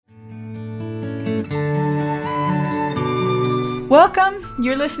Welcome.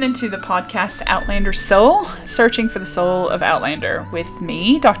 You're listening to the podcast Outlander Soul, searching for the soul of Outlander, with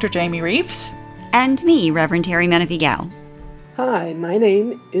me, Dr. Jayme Reeves. And me, Reverend Terry Menefee-Gow. Hi, my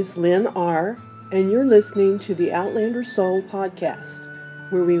name is Lynn R., and you're listening to the Outlander Soul podcast,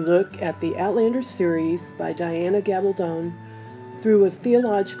 where we look at the Outlander series by Diana Gabaldon through a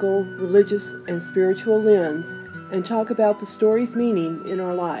theological, religious, and spiritual lens, and talk about the story's meaning in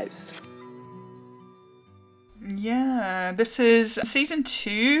our lives. Yeah, this is season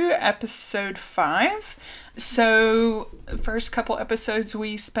 2, episode 5. So, first couple episodes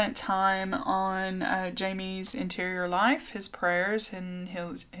we spent time on Jayme's interior life, his prayers, and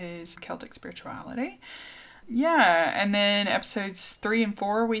his Celtic spirituality. Yeah, and then episodes 3 and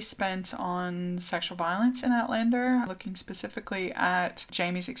 4 we spent on sexual violence in Outlander, looking specifically at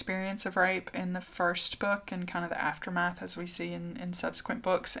Jayme's experience of rape in the first book and kind of the aftermath as we see in subsequent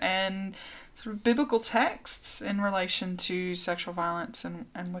books, and sort of biblical texts in relation to sexual violence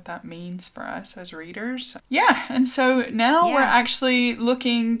and what that means for us as readers. Yeah, and so now we're actually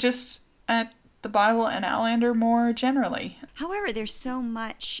looking just at the Bible and Outlander more generally. However, there's so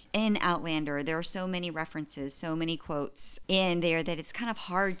much in Outlander. There are so many references, so many quotes in there that it's kind of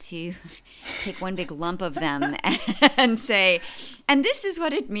hard to take one big lump of them and say, and this is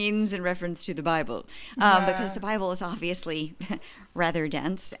what it means in reference to the Bible. Because the Bible is obviously rather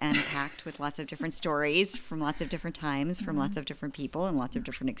dense and packed with lots of different stories from lots of different times, from lots of different people and lots of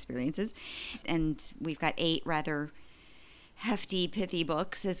different experiences. And we've got 8 rather hefty, pithy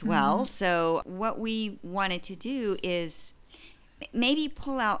books as well. So what we wanted to do is maybe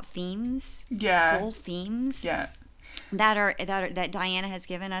pull out themes, full themes. That Diana has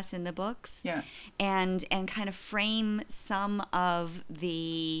given us in the books, and kind of frame some of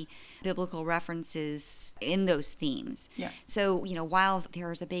the biblical references in those themes. So, while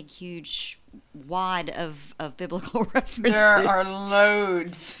there's a big, huge wad of biblical references, there are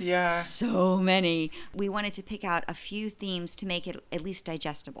loads, so many. We wanted to pick out a few themes to make it at least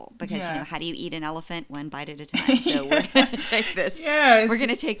digestible, because how do you eat an elephant? One bite at a time. So we're going to take this. We're going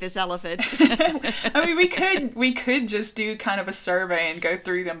to take this elephant. I mean, we could just do kind of a survey and go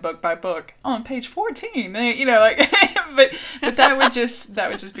through them book by book on page 14. But that would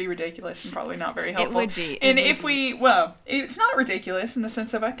just be ridiculous and probably not very helpful. It would be. It's not ridiculous in the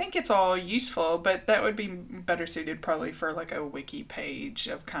sense of I think it's all useful, but that would be better suited probably for like a wiki page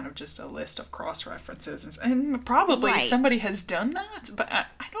of kind of just a list of cross references, and probably somebody has done that, but I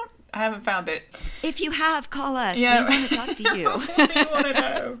haven't found it. If you have, call us. We want to talk to you. We want to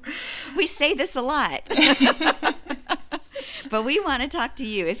know. We say this a lot. But we want to talk to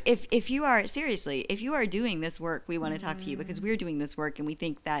you. If you are, seriously, if you are doing this work, we want to talk to you, because we're doing this work and we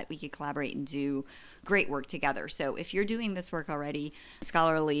think that we could collaborate and do great work together. So if you're doing this work already,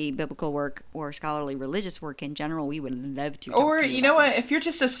 scholarly biblical work or scholarly religious work in general, we would love to talk to you. Or you know what, if you're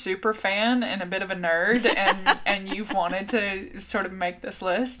just a super fan and a bit of a nerd and you've wanted to sort of make this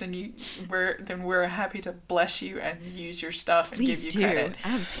list, and we're happy to bless you and use your stuff and Please give you credit.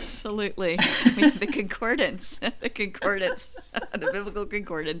 Absolutely. The concordance, the biblical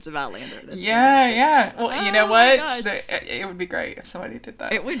concordance of Outlander. That's fantastic. Well, you know what? It would be great if somebody did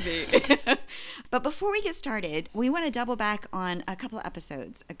that. It would be. But before we get started, we want to double back on a couple of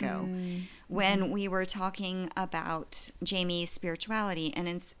episodes ago when we were talking about Jayme's spirituality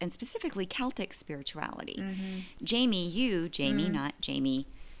and specifically Celtic spirituality. Jayme, not Jayme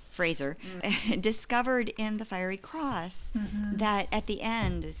Fraser, discovered in the Fiery Cross that at the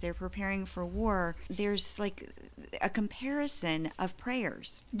end, as they're preparing for war, there's like a comparison of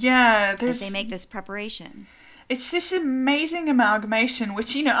prayers. As they make this preparation. It's this amazing amalgamation,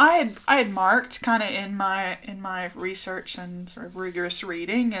 which I had marked kind of in my research and sort of rigorous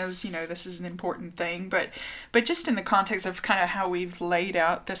reading as this is an important thing, but just in the context of kind of how we've laid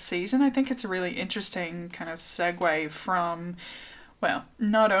out this season, I think it's a really interesting kind of segue from. Well,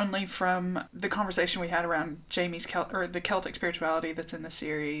 not only from the conversation we had around Jayme's the Celtic spirituality that's in the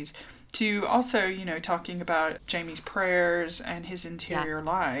series, to also, talking about Jayme's prayers and his interior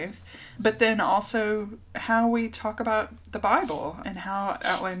life, but then also how we talk about the Bible and how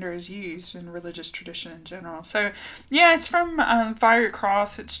Outlander is used in religious tradition in general. So, it's from Fiery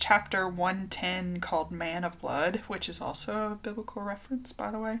Cross. It's chapter 110 called Man of Blood, which is also a biblical reference,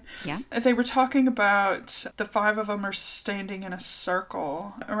 by the way. They were talking about the 5 of them are standing in a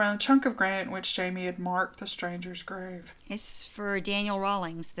circle around a chunk of granite in which Jayme had marked the stranger's grave. It's for Daniel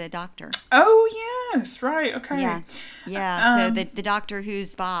Rawlings, the doctor. Oh, yes. Right. Okay. So the doctor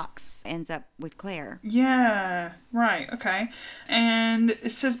whose box ends up with Claire. Yeah. Right. Okay. And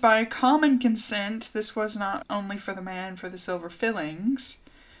it says, by common consent, this was not only for the man for the silver fillings,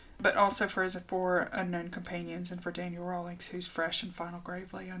 but also for his four unknown companions and for Daniel Rawlings, whose fresh and final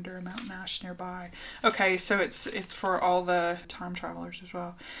grave lay under a mountain ash nearby. Okay, so it's for all the time travelers as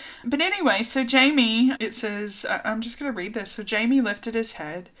well. But anyway, so Jayme, it says, I'm just going to read this. So Jayme lifted his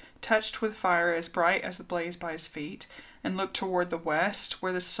head, touched with fire as bright as the blaze by his feet, and looked toward the west,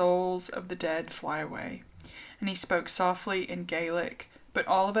 where the souls of the dead fly away. And he spoke softly in Gaelic, but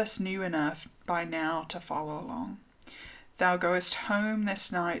all of us knew enough by now to follow along. Thou goest home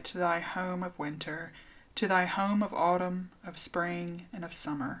this night to thy home of winter, to thy home of autumn, of spring, and of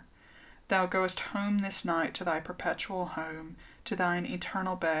summer. Thou goest home this night to thy perpetual home, to thine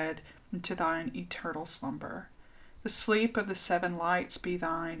eternal bed, and to thine eternal slumber. The sleep of the seven lights be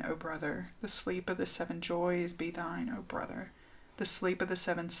thine, O brother. The sleep of the seven joys be thine, O brother. The sleep of the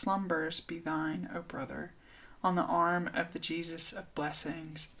seven slumbers be thine, O brother. On the arm of the Jesus of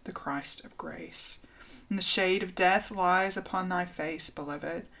blessings, the Christ of grace. And the shade of death lies upon thy face,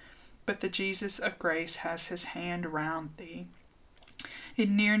 beloved, but the Jesus of grace has his hand round thee.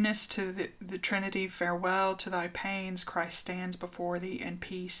 In nearness to the Trinity, farewell to thy pains, Christ stands before thee, and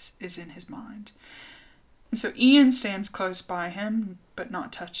peace is in his mind. And so Ian stands close by him, but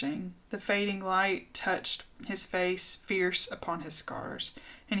not touching. The fading light touched his face, fierce upon his scars.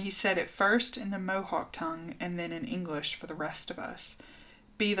 And he said it first in the Mohawk tongue, and then in English for the rest of us.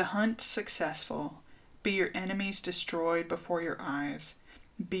 Be the hunt successful. Be your enemies destroyed before your eyes.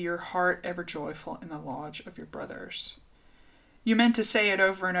 Be your heart ever joyful in the lodge of your brothers. You meant to say it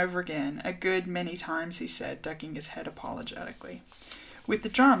over and over again, a good many times, he said, ducking his head apologetically. With the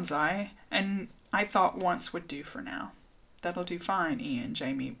drums, and I thought once would do for now. That'll do fine, Ian,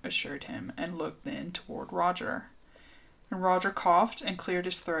 Jayme assured him, and looked then toward Roger. And Roger coughed and cleared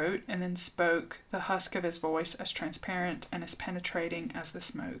his throat, and then spoke, the husk of his voice as transparent and as penetrating as the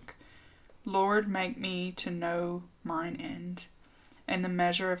smoke. Lord, make me to know mine end, and the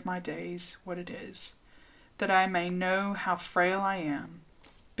measure of my days, what it is, that I may know how frail I am.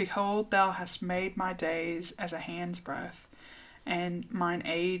 Behold, thou hast made my days as a hand's breadth, and mine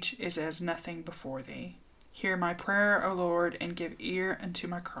age is as nothing before thee. Hear my prayer, O Lord, and give ear unto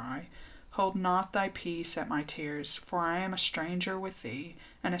my cry. Hold not thy peace at my tears, for I am a stranger with thee,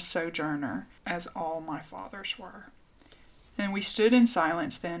 and a sojourner, as all my fathers were. And we stood in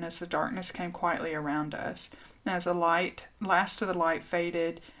silence then as the darkness came quietly around us, and as the last of the light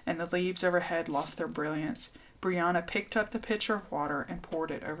faded, and the leaves overhead lost their brilliance. Brianna picked up the pitcher of water and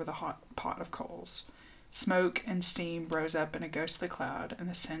poured it over the hot pot of coals. Smoke and steam rose up in a ghostly cloud, and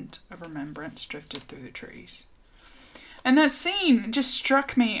the scent of remembrance drifted through the trees. And that scene just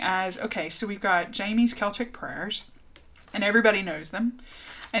struck me as, okay, so we've got Jayme's Celtic prayers, and everybody knows them,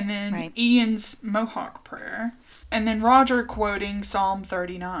 and then Ian's Mohawk prayer, and then Roger quoting Psalm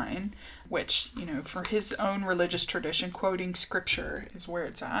 39, which, for his own religious tradition, quoting scripture is where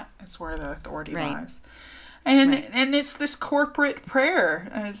it's at. It's where the authority lies. And it's this corporate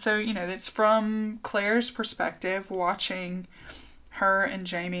prayer. So, it's from Claire's perspective, watching her and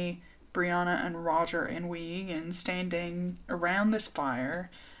Jayme, Brianna and Roger and Wiegand standing around this fire,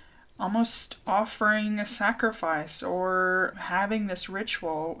 almost offering a sacrifice or having this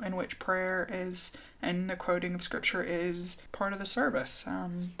ritual in which prayer is, and the quoting of scripture is part of the service.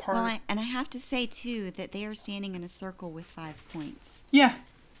 And I have to say, too, that they are standing in a circle with 5 points. Yeah.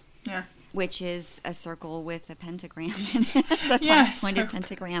 Which is a circle with a pentagram. It's a 5-pointed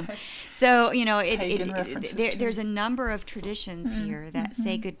pentagram. So, there's a number of traditions here that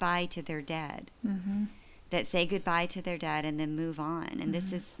say goodbye to their dead. Mm-hmm. That say goodbye to their dead and then move on. And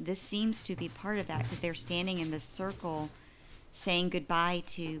this seems to be part of that, that they're standing in this circle saying goodbye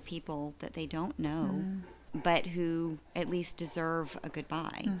to people that they don't know, but who at least deserve a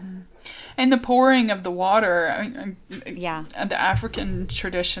goodbye. Mm-hmm. And the pouring of the water, the African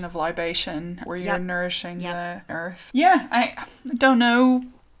tradition of libation, where you're nourishing the earth. Yeah, I don't know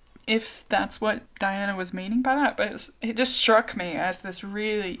if that's what Diana was meaning by that, but it just struck me as this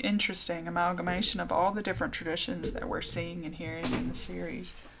really interesting amalgamation of all the different traditions that we're seeing and hearing in the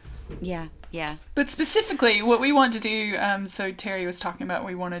series. Yeah. But specifically, what we want to do, so Terry was talking about,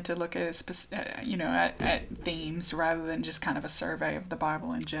 we wanted to look at, at themes rather than just kind of a survey of the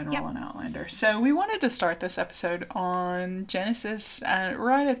Bible in general and Outlander. So we wanted to start this episode on Genesis,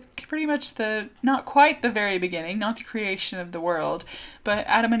 right at pretty much not quite the very beginning, not the creation of the world, but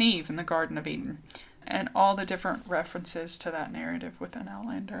Adam and Eve in the Garden of Eden, and all the different references to that narrative within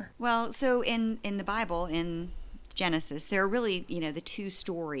Outlander. Well, so in the Bible, in Genesis, there are really, the two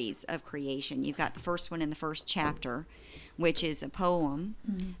stories of creation. You've got the first one in the first chapter, which is a poem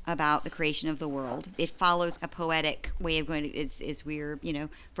about the creation of the world. It follows a poetic way of going. It's we're,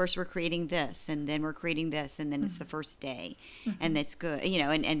 first we're creating this, and then we're creating this, and then it's the first day, and that's good,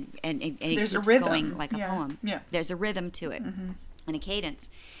 and it There's keeps a rhythm. going like a poem. Yeah. There's a rhythm to it and a cadence.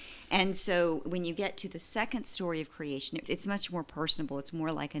 And so when you get to the second story of creation, it's much more personable. It's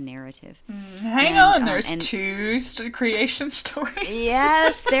more like a narrative. Hang on, there's two creation stories.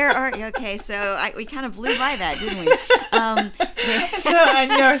 Yes, there are. Okay, so we kind of blew by that, didn't we? So I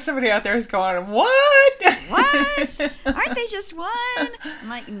know somebody out there is going, what? What? Aren't they just one? I'm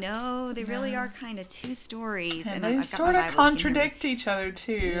like, no, they really are kind of two stories. And they sort of contradict each other,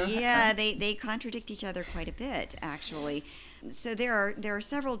 too. Yeah, they contradict each other quite a bit, actually. So there are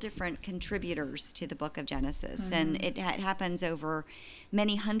several different contributors to the book of Genesis, and it happens over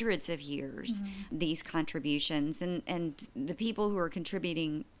many hundreds of years, these contributions. And the people who are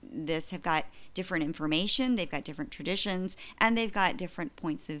contributing this have got different information, they've got different traditions, and they've got different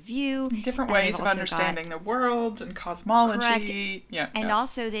points of view. Different ways of understanding the world and cosmology. Correct. And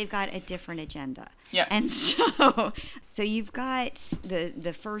also they've got a different agenda. Yeah. And so you've got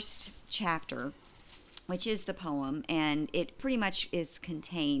the first chapter, which is the poem, and it pretty much is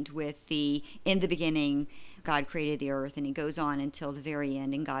contained with in the beginning, God created the earth, and it goes on until the very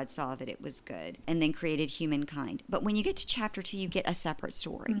end, and God saw that it was good, and then created humankind. But when you get to chapter 2, you get a separate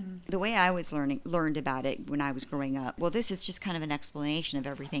story. The way I was learned about it when I was growing up, well, this is just kind of an explanation of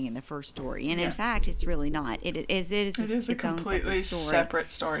everything in the first story, and in fact, it's really not. It is a completely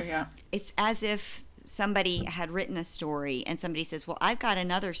separate story, yeah. It's as if somebody had written a story and somebody says, well, I've got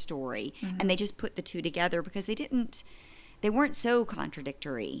another story, and they just put the two together because they weren't so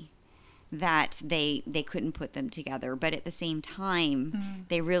contradictory that they couldn't put them together, but at the same time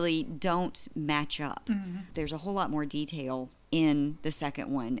they really don't match up. There's a whole lot more detail in the second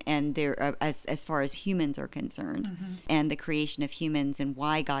one, and there as far as humans are concerned, and the creation of humans and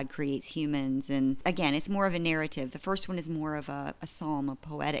why God creates humans. And again, it's more of a narrative. The first one is more of a psalm, a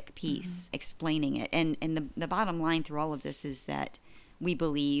poetic piece explaining it. And the bottom line through all of this is that we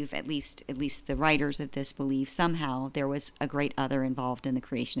believe, at least the writers of this believe, somehow there was a great other involved in the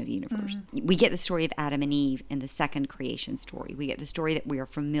creation of the universe. We get the story of Adam and Eve in the second creation story. We get the story that we are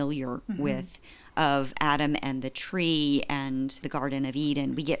familiar with of Adam and the tree and the Garden of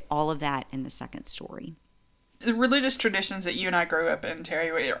Eden. We get all of that in the second story. The religious traditions that you and I grew up in,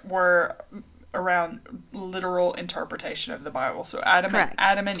 Terry, were around literal interpretation of the Bible. So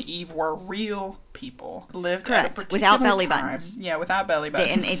Adam and Eve were real people, lived at a particular without belly time. buttons. Yeah, without belly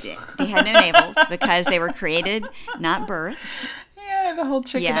buttons. They had no navels because they were created, not birthed. Yeah, the whole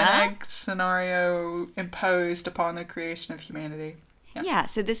chicken and egg scenario imposed upon the creation of humanity. Yeah,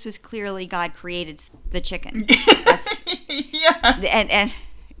 so this was clearly God created the chicken. And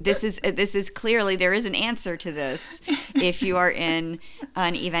this is clearly, there is an answer to this if you are in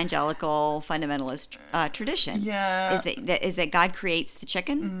an evangelical fundamentalist tradition. Yeah. Is that God creates the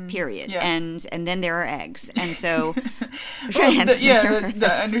chicken, period. Yeah. And then there are eggs. And so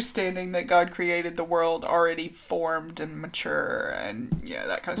the understanding that God created the world already formed and mature and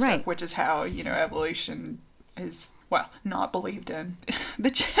that kind of stuff, which is how, evolution is not believed in. The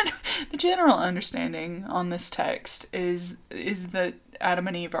general understanding on this text is that Adam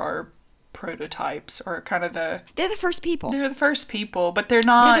and Eve are prototypes, or kind of they're the first people. They're the first people, but they're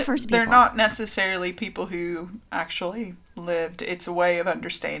not. They're not necessarily people who actually lived. It's a way of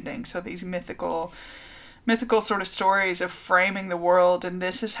understanding. So these mythical sort of stories of framing the world, and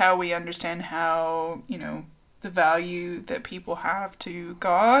this is how we understand how the value that people have to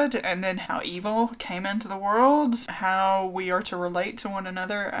God, and then how evil came into the world, how we are to relate to one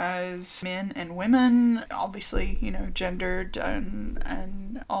another as men and women, obviously, gendered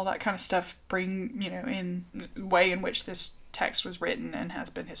and all that kind of stuff bring, in the way in which this text was written and has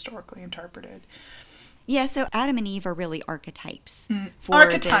been historically interpreted. Yeah, so Adam and Eve are really archetypes.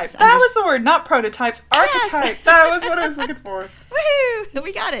 Archetype. That was the word, not prototypes. Archetype. Yes. That was what I was looking for. Woohoo!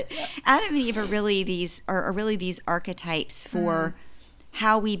 We got it. Yeah. Adam and Eve are really these archetypes for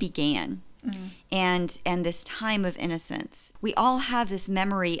how we began. And this time of innocence. We all have this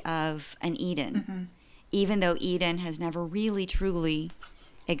memory of an Eden, even though Eden has never really truly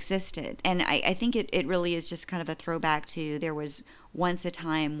existed. And I think it really is just kind of a throwback to there was once a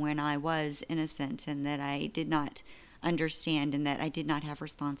time when I was innocent and that I did not understand and that I did not have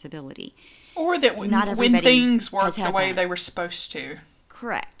responsibility. Or that when things worked the way they were supposed to.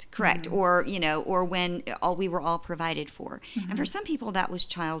 Correct. Or, or when we were all provided for. And for some people that was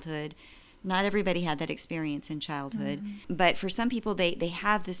childhood. Not everybody had that experience in childhood. But for some people they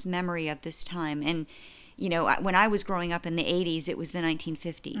have this memory of this time. And when I was growing up in the 80s, it was the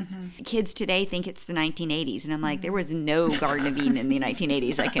 1950s. Kids today think it's the 1980s. And I'm like, there was no Garden of Eden in the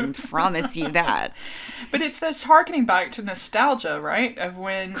 1980s. I can promise you that. But it's this harkening back to nostalgia, right? Of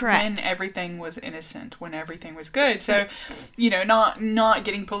when everything was innocent, when everything was good. So, not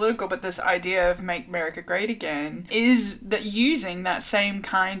getting political, but this idea of make America great again is that using that same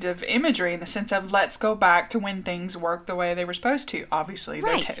kind of imagery in the sense of let's go back to when things worked the way they were supposed to. Obviously,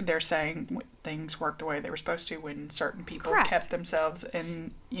 they're saying things worked the way they were supposed to when certain people kept themselves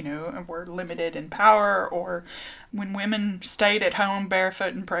in, were limited in power, or when women stayed at home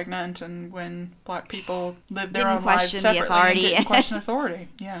barefoot and pregnant, and when black people lived their own lives separately and didn't question authority.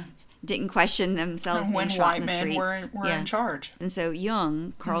 Yeah. Didn't question themselves when being shot white in the men streets. were in charge. And so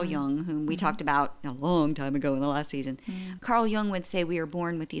Carl Jung, whom we talked about a long time ago in the last season, Carl Jung would say we are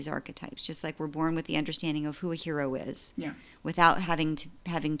born with these archetypes, just like we're born with the understanding of who a hero is, without having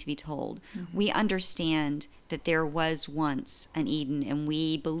to be told. We understand that there was once an Eden, and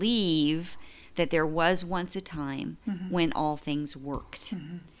we believe that there was once a time when all things worked,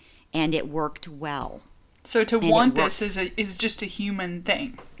 and it worked well. So to want this is just a human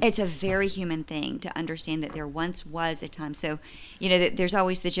thing. It's a very human thing to understand that there once was a time. So, there's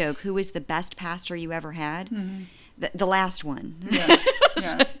always the joke, who was the best pastor you ever had? The last one. Yeah.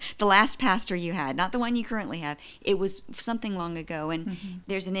 The last pastor you had, not the one you currently have. It was something long ago. And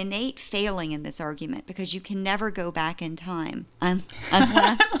there's an innate failing in this argument because you can never go back in time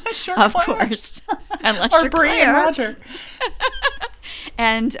unless, of course, unless you're Claire. And Roger.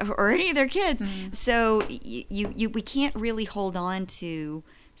 Or any of their kids. So we can't really hold on to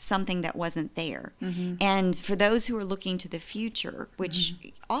something that wasn't there. And for those who are looking to the future, which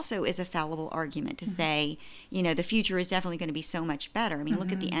also is a fallible argument to say, the future is definitely going to be so much better. I mean,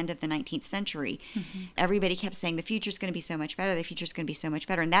 look at the end of the 19th century. Everybody kept saying the future's going to be so much better, the future's going to be so much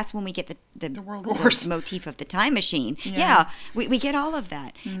better. And that's when we get the World Wars motif of the time machine. We get all of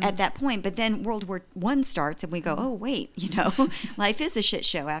that at that point. But then World War I starts and we go, oh, wait, life is a shit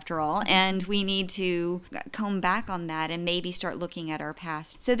show after all. And we need to comb back on that and maybe start looking at our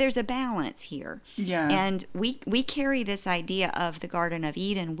past. So there's a balance here. Yeah. And we carry this idea of the Garden of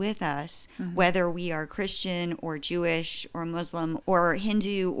Eden with us, whether we are Christian or Jewish or Muslim or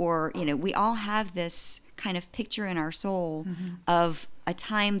Hindu or, we all have this kind of picture in our soul of a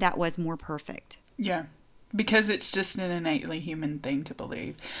time that was more perfect. Yeah. Because it's just an innately human thing to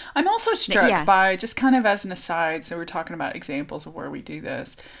believe. I'm also struck by, just kind of as an aside, so we're talking about examples of where we do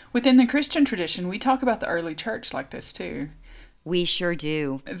this. Within the Christian tradition, we talk about the early church like this too. We sure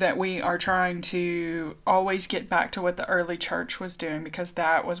do. That we are trying to always get back to what the early church was doing, because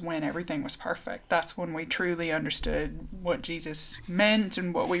that was when everything was perfect. That's when we truly understood what Jesus meant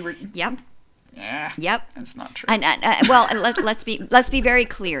and what we were... Yep. Yeah. Yep. That's not true. And let's be very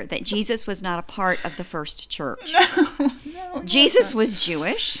clear that Jesus was not a part of the first church. No, Jesus was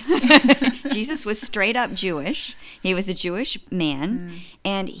Jewish. Jesus was straight up Jewish. He was a Jewish man,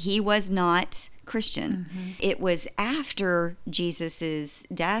 and he was not Christian. It was after Jesus's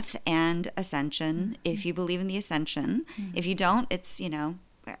death and ascension, if you believe in the ascension. If you don't, it's,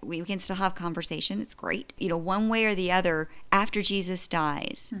 we can still have conversation. It's great. One way or the other, after Jesus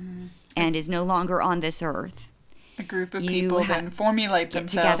dies and is no longer on this earth, a group of people then formulate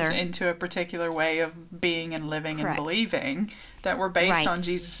themselves into a particular way of being and living and believing that were based on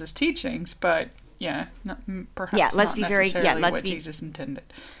Jesus's teachings. But perhaps let's be very what Jesus intended.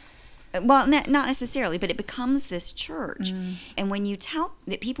 Well, not necessarily, but it becomes this church. And when you tell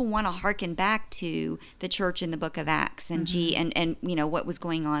that people want to hearken back to the church in the book of Acts and and what was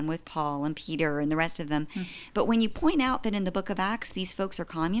going on with Paul and Peter and the rest of them. But when you point out that in the book of Acts, these folks are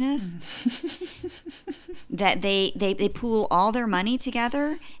communists, that they pool all their money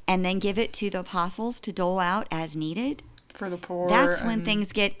together and then give it to the apostles to dole out as needed. For the poor. That's when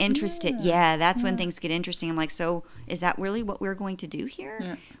things get interesting. That's when things get interesting. I'm like, so is that really what we're going to do here?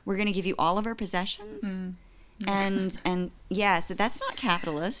 Yeah. We're going to give you all of our possessions? And so that's not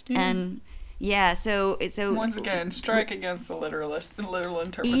capitalist. And so once again, strike against the literal interpretations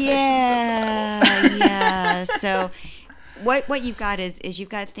of the Bible. Yeah. So what you've got is you've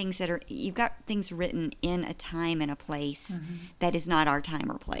got things written in a time and a place that is not our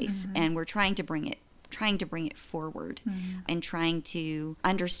time or place, and we're trying to bring it forward and trying to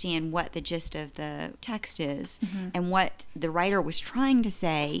understand what the gist of the text is and what the writer was trying to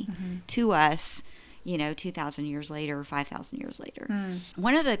say to us, 2,000 years later or 5,000 years later.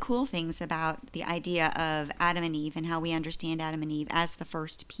 One of the cool things about the idea of Adam and Eve and how we understand Adam and Eve as the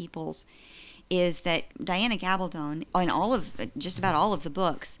first peoples is that Diana Gabaldon, in just about all of the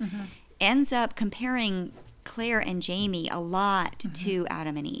books, ends up comparing Claire and Jayme a lot to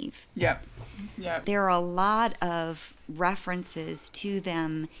Adam and Eve. Yep. Yep. There are a lot of references to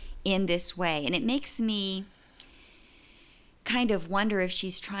them in this way, and it makes me kind of wonder if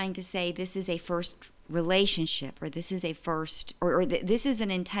she's trying to say this is a first relationship, or this is a first, or this is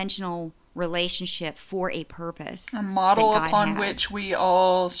an intentional relationship for a purpose, a model upon which we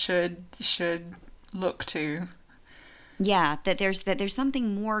all should look to. Yeah, that there's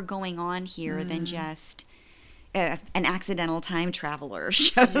something more going on here than just an accidental time traveler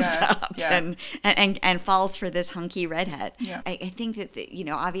shows up and falls for this hunky redhead. Yeah. I think that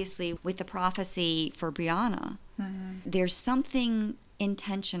obviously with the prophecy for Brianna, there's something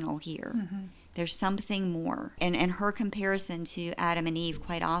intentional here. There's something more. And her comparison to Adam and Eve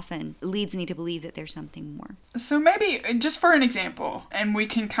quite often leads me to believe that there's something more. So maybe, just for an example, and we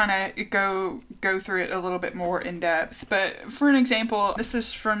can kind of go through it a little bit more in depth, but for an example, this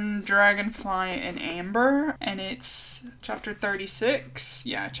is from Dragonfly and Amber, and it's chapter 36.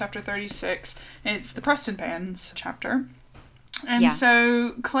 Yeah, chapter 36. It's the Preston Pans chapter. And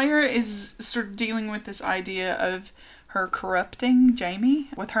so Claire is sort of dealing with this idea of her corrupting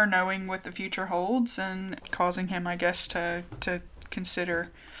Jayme, with her knowing what the future holds and causing him, I guess, to consider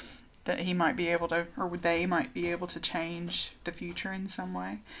that he might be able to, or they might be able to change the future in some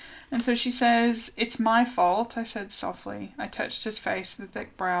way. And so she says, "It's my fault," I said softly. I touched his face, the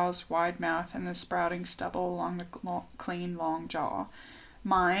thick brows, wide mouth, and the sprouting stubble along the clean, long jaw.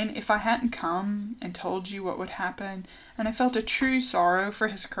 Mine, if I hadn't come and told you what would happen, and I felt a true sorrow for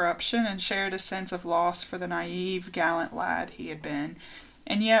his corruption and shared a sense of loss for the naive, gallant lad he had been.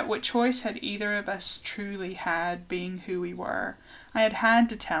 And yet, what choice had either of us truly had, being who we were? I had had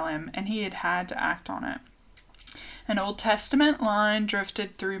to tell him, and he had had to act on it. An Old Testament line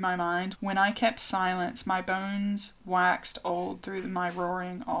drifted through my mind. When I kept silence, my bones waxed old through my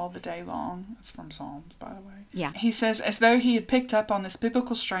roaring all the day long. That's from Psalms, by the way. Yeah. He says, as though he had picked up on this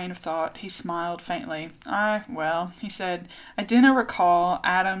biblical strain of thought, he smiled faintly. Well, he said, I dinna recall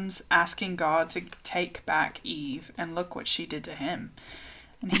Adam's asking God to take back Eve, and look what she did to him.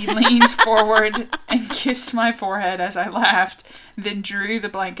 And he leaned forward and kissed my forehead as I laughed, then drew the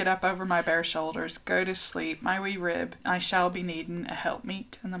blanket up over my bare shoulders. Go to sleep, my wee rib. I shall be needing a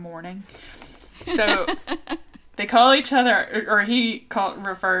helpmeet in the morning. So they call each other, or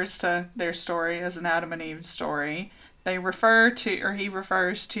refers to their story as an Adam and Eve story. He refers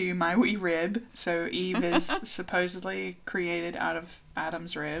to my wee rib. So Eve is supposedly created out of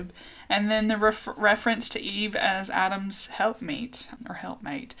Adam's rib. And then the reference to Eve as Adam's helpmate.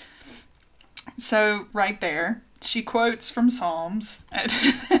 So right there, she quotes from Psalms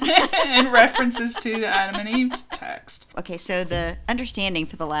and references to the Adam and Eve text. Okay, so the understanding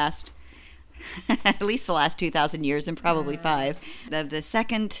for the last, at least the last 2,000 years and probably 5, of the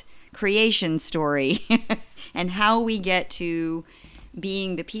second creation story and how we get to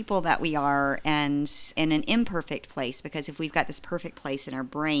being the people that we are and in an imperfect place, because if we've got this perfect place in our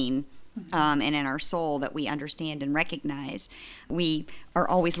brain and in our soul that we understand and recognize, we are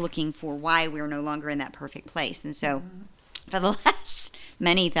always looking for why we're no longer in that perfect place. And so for the last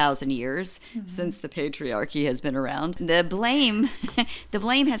many thousand years since the patriarchy has been around, the blame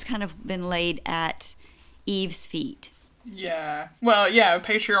has kind of been laid at Eve's feet. Yeah. Well, yeah,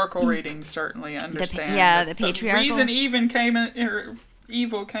 patriarchal readings certainly understand. The patriarchal. The reason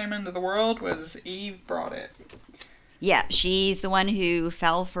evil came into the world was Eve brought it. Yeah, she's the one who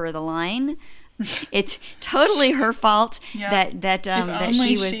fell for the line. It's totally her fault that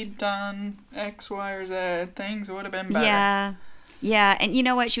she was. If she'd done X, Y, or Z, things would have been better. Yeah, and you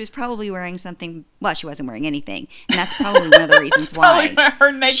know what? She was probably wearing something. Well, she wasn't wearing anything, and that's probably one of the reasons why.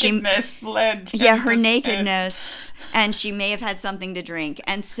 Her nakedness led to her nakedness, and she may have had something to drink,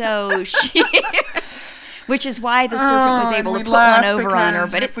 and so she. Which is why the serpent was able to put one over on her.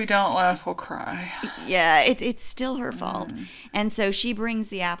 But if we don't laugh, we'll cry. Yeah, it's still her fault. And so she brings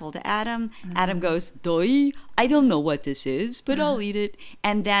the apple to Adam. Adam goes, "Doi, I don't know what this is, but I'll eat it."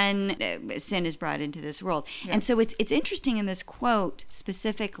 And then sin is brought into this world. Yeah. And so it's interesting in this quote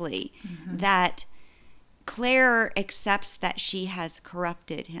specifically that Claire accepts that she has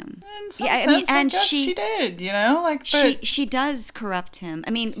corrupted him. In some sense, I guess she did, But she does corrupt him.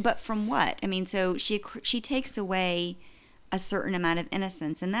 I mean, but from what? I mean, so she takes away a certain amount of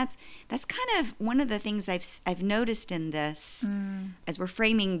innocence, and that's kind of one of the things I've noticed in this as we're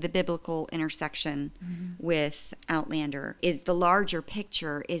framing the biblical intersection with Outlander, is the larger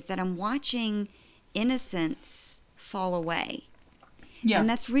picture is that I'm watching innocence fall away. Yeah. And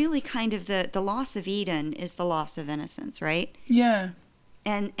that's really kind of the loss of Eden is the loss of innocence, right? Yeah.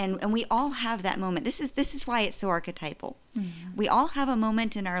 And we all have that moment. This is why it's so archetypal. We all have a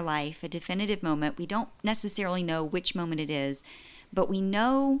moment in our life, a definitive moment. We don't necessarily know which moment it is, but we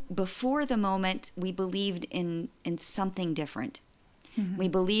know before the moment we believed in something different. We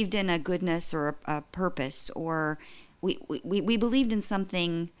believed in a goodness or a purpose, or we believed in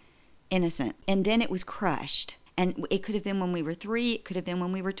something innocent, and then it was crushed. And it could have been when we were 3, it could have been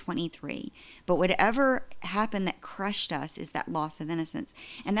when we were 23. But whatever happened that crushed us is that loss of innocence.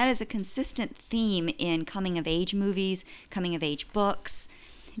 And that is a consistent theme in coming-of-age movies, coming-of-age books.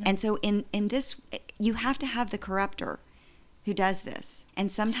 Yeah. And so in this, you have to have the corruptor who does this.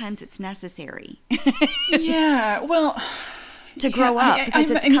 And sometimes it's necessary. Yeah, well... to grow up, because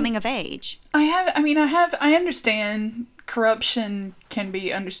it's coming of age. I understand corruption can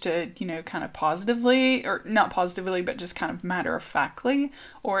be understood, kind of positively, or not positively, but just kind of matter-of-factly,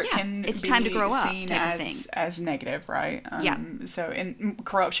 or it can it's be time to grow up, seen as negative, right? So in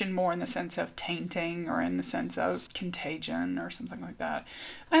corruption more in the sense of tainting, or in the sense of contagion, or something like that.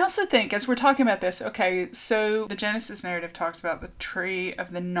 I also think, as we're talking about this, okay, so the Genesis narrative talks about the tree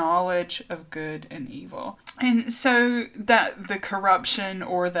of the knowledge of good and evil. And so that the corruption,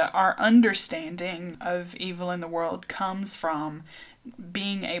 or our understanding of evil in the world comes from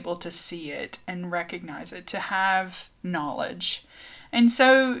being able to see it and recognize it, to have knowledge. And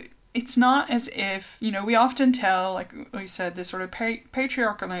so it's not as if, we often tell, like we said, the sort of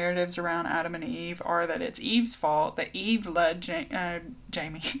patriarchal narratives around Adam and Eve are that it's Eve's fault, that Eve led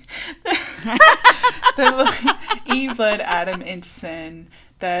Jayme. that Eve led Adam into sin,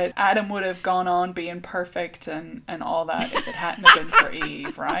 that Adam would have gone on being perfect and all that if it hadn't have been for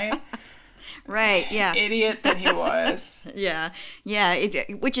Eve, right? Right, yeah. Idiot that he was. Yeah.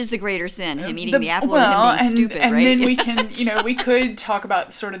 Which is the greater sin, him eating the apple or him being stupid, and right? then we can, we could talk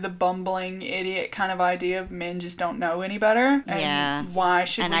about sort of the bumbling idiot kind of idea of men just don't know any better. And why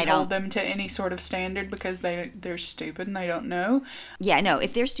should we hold them to any sort of standard because they're stupid and they don't know? Yeah, no,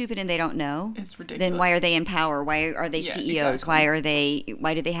 if they're stupid and they don't know, it's ridiculous. Then why are they in power? Why are they CEOs? Exactly.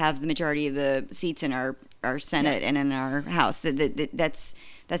 Why do they have the majority of the seats in our Senate and in our House?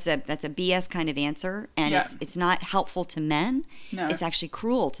 That's a BS kind of answer, and it's not helpful to men. No. It's actually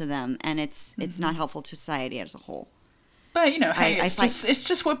cruel to them, and it's not helpful to society as a whole. But it's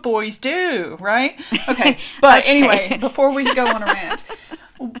just what boys do, right? Okay. But anyway, before we go on a rant,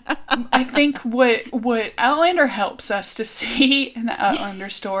 I think what Outlander helps us to see in the Outlander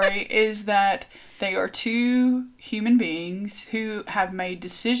story is that they are two human beings who have made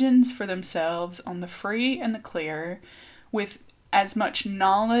decisions for themselves on the free and the clear with as much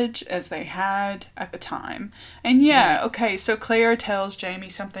knowledge as they had at the time. And so Claire tells Jayme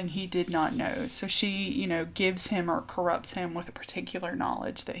something he did not know. So she, gives him or corrupts him with a particular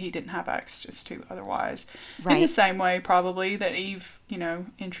knowledge that he didn't have access to otherwise. Right. In the same way, probably, that Eve,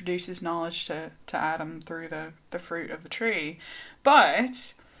 introduces knowledge to Adam through the fruit of the tree.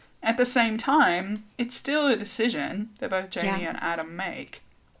 But at the same time, it's still a decision that both Jayme and Adam make.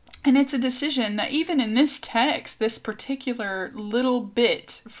 And it's a decision that even in this text, this particular little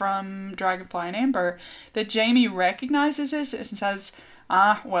bit from Dragonfly and Amber, that Jayme recognizes this and says,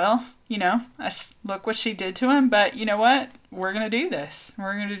 look what she did to him, but you know what? We're going to do this.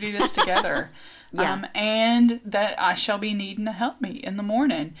 We're going to do this together. And that I shall be needing to help me in the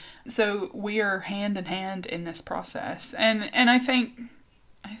morning. So we are hand in hand in this process. And I think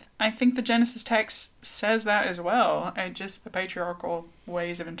the Genesis text says that as well. Just the patriarchal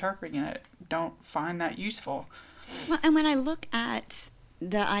ways of interpreting it don't find that useful. Well, and when I look at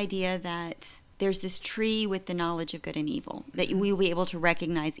the idea that there's this tree with the knowledge of good and evil, that we will be able to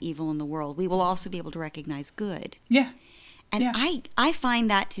recognize evil in the world, we will also be able to recognize good. Yeah. And I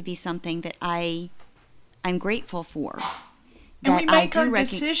find that to be something that I'm grateful for. And we make our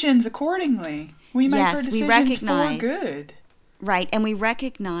decisions accordingly. We make our decisions for good. Right, and we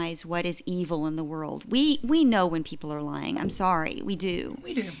recognize what is evil in the world. We know when people are lying. I'm sorry, we do.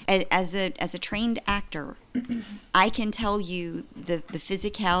 We do. As a trained actor, I can tell you the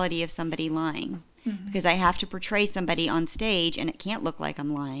physicality of somebody lying. Because I have to portray somebody on stage and it can't look like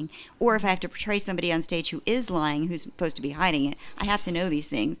I'm lying. Or if I have to portray somebody on stage who is lying, who's supposed to be hiding it, I have to know these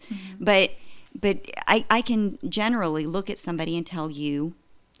things. But I can generally look at somebody and tell you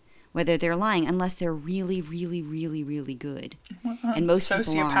whether they're lying, unless they're really, really, really, really good. And most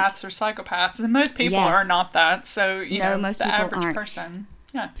people aren't. Sociopaths or psychopaths, and most people are not that. So most the people average person.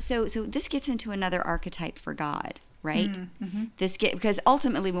 Yeah. So this gets into another archetype for God, right? Because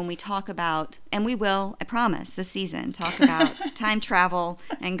ultimately, when we talk about, and we will, I promise, this season talk about time travel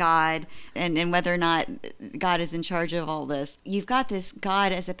and God, and whether or not God is in charge of all this. You've got this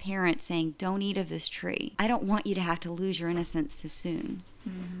God as a parent saying, "Don't eat of this tree. I don't want you to have to lose your innocence so soon."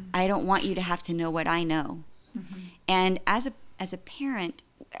 I don't want you to have to know what I know. And as a parent,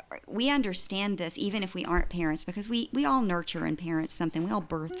 we understand this even if we aren't parents, because we all nurture and parent something. We all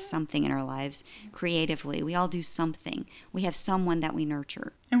birth something in our lives creatively. We all do something. We have someone that we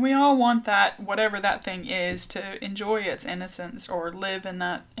nurture. And we all want that, whatever that thing is, to enjoy its innocence or live in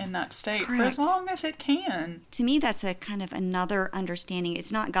that state for as long as it can. To me, that's a kind of another understanding.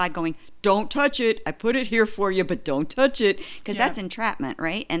 It's not God going, don't touch it. I put it here for you, but don't touch it. Because that's entrapment,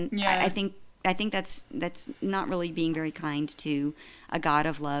 right? And I think that's not really being very kind to a God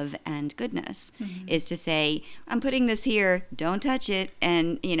of love and goodness, is to say, I'm putting this here, don't touch it,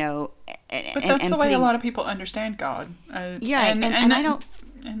 and, But that's the way a lot of people understand God. And I don't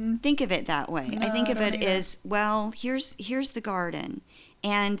think of it that way. No, I think of it either. as, well, here's the garden,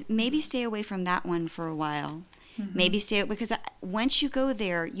 and maybe stay away from that one for a while. Maybe stay, because once you go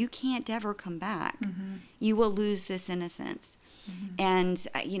there, you can't ever come back. You will lose this innocence. And,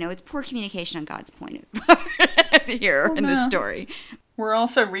 it's poor communication on God's point of here in this story. We're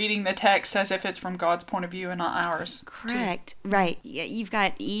also reading the text as if it's from God's point of view and not ours. Correct. Right. You've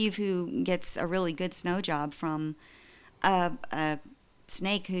got Eve, who gets a really good snow job from a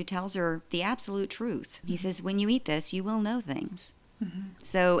snake who tells her the absolute truth. He says, when you eat this, you will know things.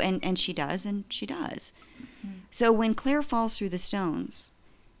 So, and she does, and she does. So when Claire falls through the stones,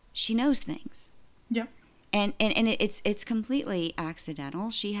 she knows things. Yep. And it's completely accidental.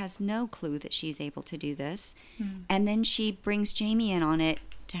 She has no clue that she's able to do this. And then she brings Jayme in on it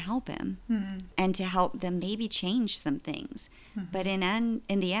to help him and to help them maybe change some things. But in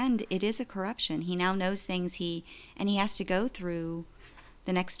the end, it is a corruption. He now knows things, and he has to go through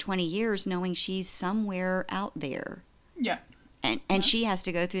the next 20 years knowing she's somewhere out there. Yeah. And she has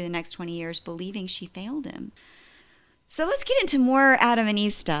to go through the next 20 years believing she failed him. So let's get into more Adam and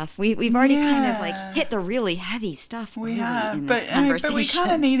Eve stuff. We've already kind of hit the really heavy stuff. We really have, in this but we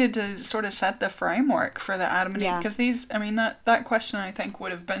kind of needed to sort of set the framework for the Adam and Eve, because that question I think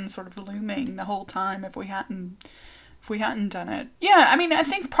would have been sort of looming the whole time if we hadn't done it. Yeah, I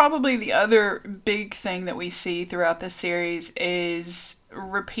think probably the other big thing that we see throughout this series is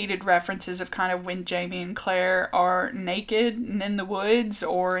repeated references of kind of when Jayme and Claire are naked and in the woods,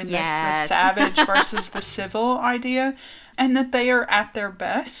 or in the savage versus the civil idea, and that they are at their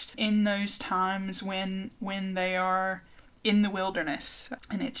best in those times when they are in the wilderness,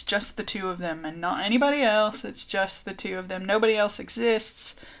 and it's just the two of them and not anybody else. It's just the two of them. Nobody else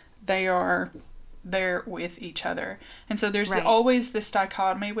exists. They are there with each other. And so there's always this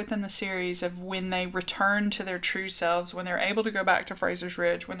dichotomy within the series of when they return to their true selves, when they're able to go back to Fraser's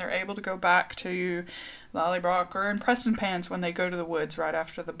Ridge, when they're able to go back to Lallybroch, or in Preston Pans when they go to the woods right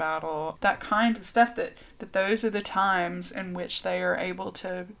after the battle. That kind of stuff, that those are the times in which they are able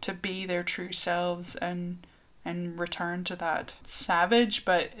to be their true selves and return to that savage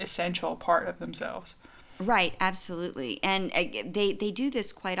but essential part of themselves. Right, absolutely. And they do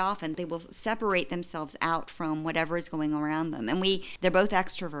this quite often. They will separate themselves out from whatever is going around them. And they're both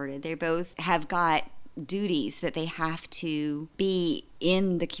extroverted. They both have got duties that they have to be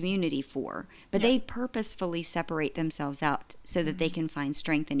in the community for. But they purposefully separate themselves out so that they can find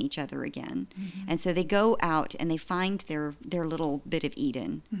strength in each other again. And so they go out and they find their little bit of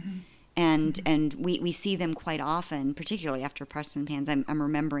Eden. And we see them quite often, particularly after Preston Pans. I'm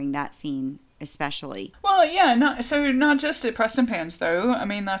remembering that scene especially. Well, yeah, not just at Preston Pans, though.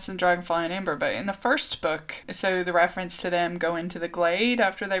 That's in Dragonfly and Amber, but in the first book, so the reference to them going to the glade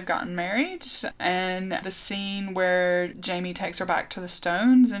after they've gotten married, and the scene where Jayme takes her back to the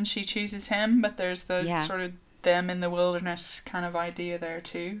stones and she chooses him, but there's the sort of them in the wilderness kind of idea there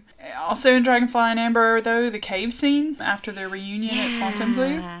too. Also in Dragonfly and Amber, though, the cave scene after their reunion at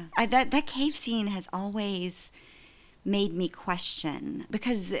Fontainebleau. That cave scene has always made me question,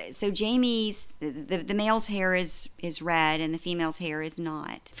 because so Jayme's the male's hair is red and the female's hair is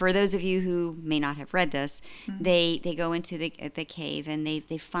not. For those of you who may not have read this, they go into the cave and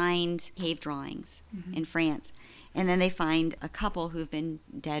they find cave drawings in France. And then they find a couple who've been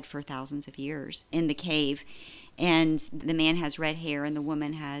dead for thousands of years in the cave. And the man has red hair and the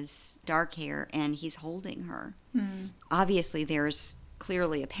woman has dark hair, and he's holding her. Obviously, there's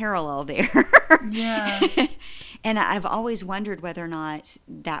clearly a parallel there. Yeah. And I've always wondered whether or not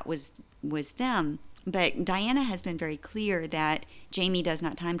that was them. But Diana has been very clear that Jayme does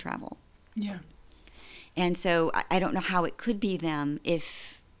not time travel. Yeah. And so I don't know how it could be them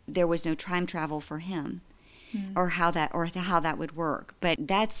if there was no time travel for him. Or how that would work. But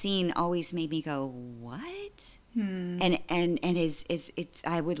that scene always made me go, what? And it's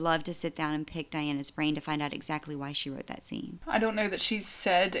I would love to sit down and pick Diana's brain to find out exactly why she wrote that scene. I don't know that she's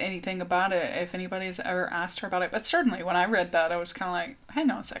said anything about it, if anybody's ever asked her about it, but certainly when I read that, I was kind of like, hang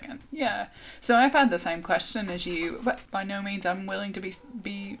on a second. Yeah. So I've had the same question as you, but by no means I'm willing to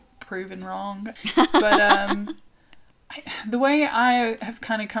be proven wrong. But the way I have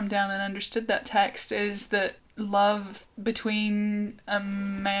kind of come down and understood that text is that love between a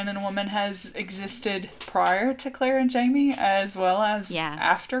man and a woman has existed prior to Claire and Jayme as well as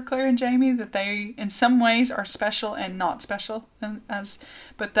after Claire and Jayme, that they in some ways are special and not special,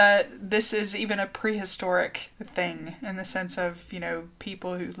 but that this is even a prehistoric thing in the sense of,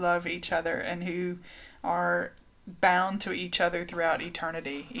 people who love each other and who are bound to each other throughout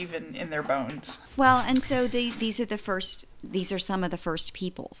eternity, even in their bones. Well, and so these are some of the first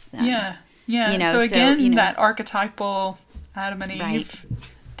peoples then. Yeah, so again, that archetypal Adam and Eve,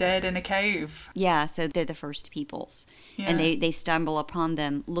 dead in a cave. Yeah, so they're the first peoples. Yeah. And they stumble upon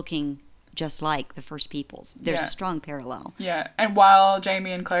them looking just like the first peoples. There's a strong parallel. Yeah, and while Jayme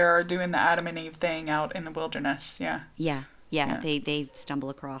and Claire are doing the Adam and Eve thing out in the wilderness, Yeah. They stumble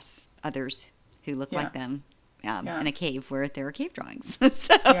across others who look like them. In a cave where there are cave drawings.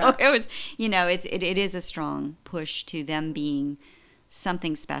 So it was, it is a strong push to them being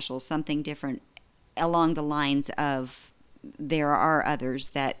something special, something different, along the lines of there are others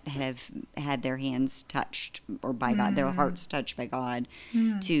that have had their hands touched or by God, their hearts touched by God,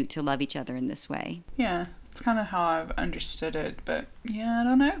 to love each other in this way. Yeah, it's kind of how I've understood it, but I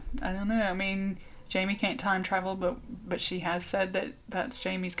don't know. I mean, Jayme can't time travel, but she has said that that's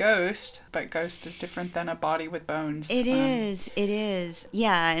Jayme's ghost, but ghost is different than a body with bones. It is.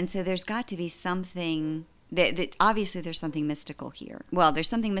 Yeah, and so there's got to be something... That obviously there's something mystical here. Well, there's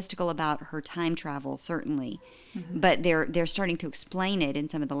something mystical about her time travel, certainly, but they're starting to explain it in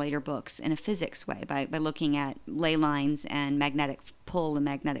some of the later books in a physics way by looking at ley lines and magnetic pull and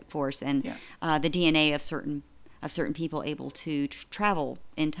magnetic force and the DNA of certain people able to travel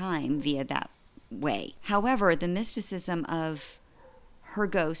in time via that way. However, the mysticism of her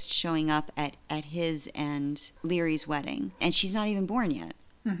ghost showing up at his and Leary's wedding, and she's not even born yet.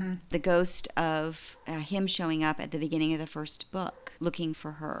 Mm-hmm. The ghost of him showing up at the beginning of the first book, looking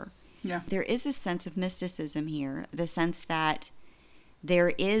for her. Yeah. There is a sense of mysticism here, the sense that there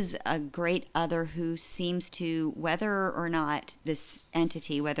is a great other who seems to, whether or not this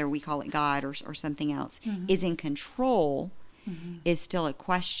entity, whether we call it God or something else, is in control, is still a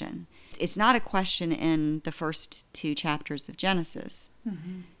question. It's not a question in the first 2 chapters of Genesis,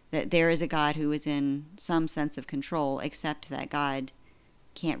 that there is a God who is in some sense of control, except that God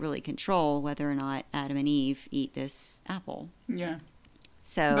can't really control whether or not Adam and Eve eat this apple. Yeah.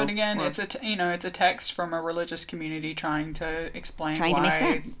 So, but again, it's a text from a religious community trying to explain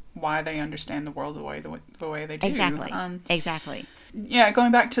why they understand the world the way they do. Exactly. Yeah,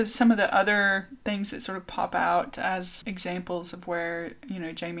 going back to some of the other things that sort of pop out as examples of where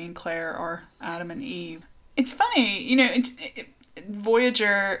Jayme and Claire are Adam and Eve. It's funny,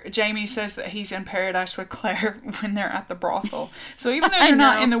 Voyager, Jayme says that he's in paradise with Claire when they're at the brothel. So even though they're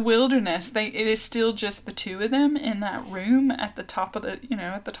not in the wilderness, it is still just the two of them in that room at the top of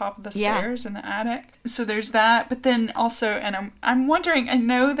the stairs in the attic. So there's that. But then also, and I'm wondering, I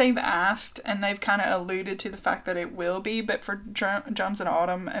know they've asked and they've kind of alluded to the fact that it will be, but for Drums of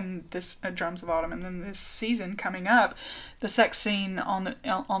Autumn and then this season coming up, the sex scene on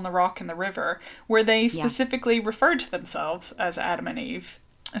the rock in the river, where they specifically referred to themselves as Adam and Eve.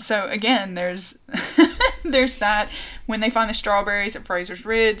 So again, there's there's that when they find the strawberries at Fraser's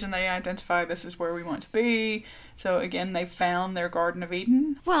Ridge and they identify this is where we want to be. So again, they found their Garden of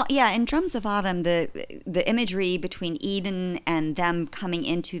Eden. Well, yeah, in Drums of Autumn, the imagery between Eden and them coming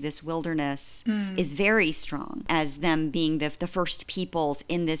into this wilderness is very strong, as them being the first peoples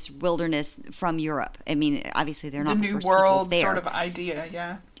in this wilderness from Europe. I mean, obviously they're not the first peoples there. The New World sort of idea,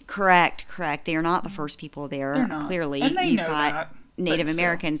 yeah. Correct. They are not the first people there. They're not. Clearly, and they know that. Native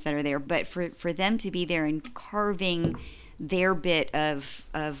Americans that are there, but for them to be there and carving their bit of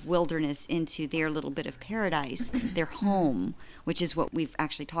wilderness into their little bit of paradise, their home, which is what we've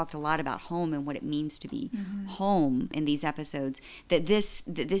actually talked a lot about, home and what it means to be home in these episodes. That this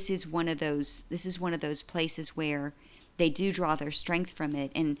is one of those places where they do draw their strength from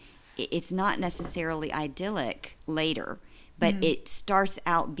it, and it's not necessarily idyllic later. But it starts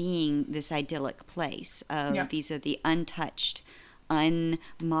out being this idyllic place of these are the untouched,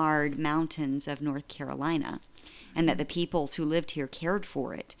 unmarred mountains of North Carolina, and that the peoples who lived here cared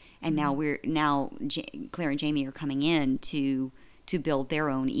for it, and now Claire and Jayme are coming in to build their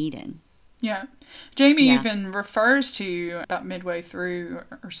own Eden. Yeah. Jayme Yeah. even refers to, about midway through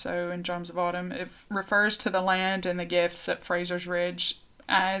or so in Drums of Autumn, it refers to the land and the gifts at Fraser's Ridge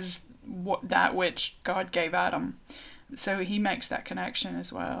as that which God gave Adam. So he makes that connection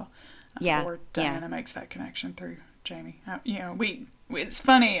as well. Yeah. Or Diana makes that connection through Jayme. You know, it's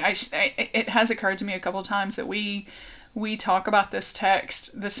funny. It has occurred to me a couple of times that we talk about this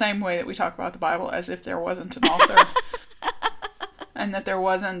text the same way that we talk about the Bible, as if there wasn't an author. And that there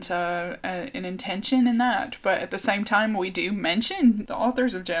wasn't an intention in that. But at the same time, we do mention the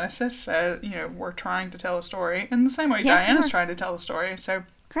authors of Genesis. We're trying to tell a story in the same way Diana's trying to tell a story. So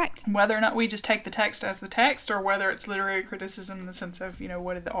Correct. Whether or not we just take the text as the text, or whether it's literary criticism in the sense of,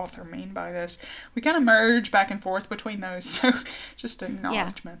 what did the author mean by this? We kind of merge back and forth between those. So just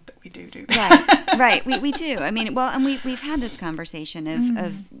acknowledgement that we do that. Right. We do. I mean, well, and we've had this conversation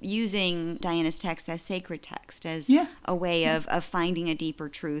of using Diana's text as sacred text, as a way of finding a deeper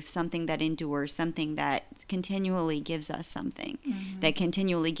truth, something that endures, something that continually gives us something, that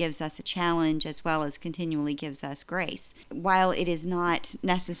continually gives us a challenge, as well as continually gives us grace. While it is not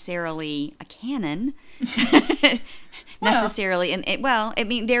necessarily a canon, necessarily,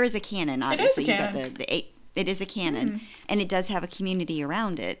 there is a canon, obviously. It is a canon. You got it is a canon, and it does have a community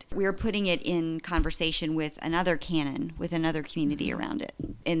around it. We're putting it in conversation with another canon, with another community around it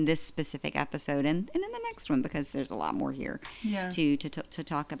in this specific episode, and in the next one, because there's a lot more here to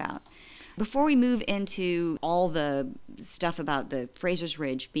talk about. Before we move into all the stuff about the Fraser's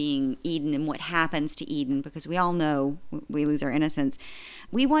Ridge being Eden and what happens to Eden, because we all know we lose our innocence,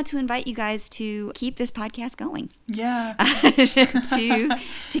 we want to invite you guys to keep this podcast going. Yeah.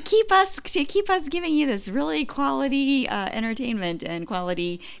 to keep us giving you this really quality entertainment and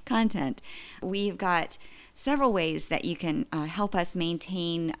quality content. We've got several ways that you can help us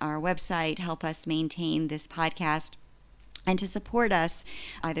maintain our website, help us maintain this podcast, and to support us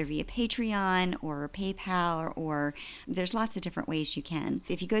either via Patreon or PayPal, or there's lots of different ways you can.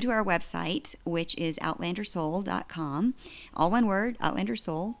 If you go to our website, which is outlandersoul.com, all one word,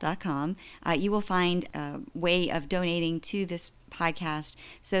 outlandersoul.com, you will find a way of donating to this podcast,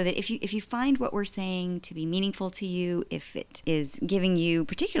 so that if you find what we're saying to be meaningful to you, if it is giving you,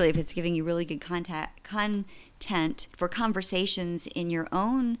 particularly if it's giving you really good content for conversations in your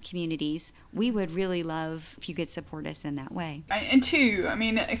own communities, we would really love if you could support us in that way. And two,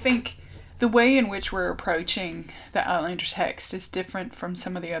 I think the way in which we're approaching the Outlander text is different from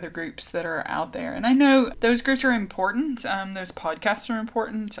some of the other groups that are out there. And I know those groups are important. Those podcasts are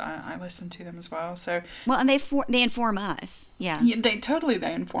important. I listen to them as well. So and they inform us. Yeah,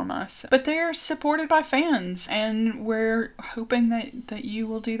 they inform us. But they're supported by fans, and we're hoping that you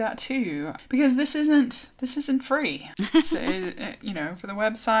will do that too, because this isn't free. So, for the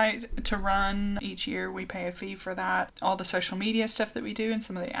website to run each year, we pay a fee for that. All the social media stuff that we do and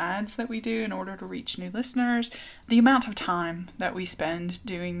some of the ads that we do in order to reach new listeners, the amount of time that we spend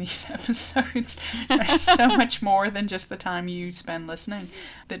doing these episodes are so much more than just the time you spend listening.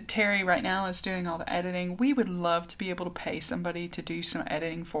 That Terry right now is doing all the editing. We would love to be able to pay somebody to do some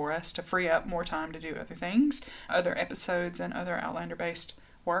editing for us, to free up more time to do other things, other episodes and other Outlander based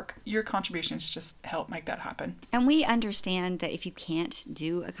work. Your contributions just help make that happen. And we understand that if you can't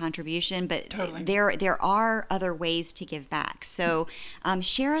do a contribution, but totally. there are other ways to give back. So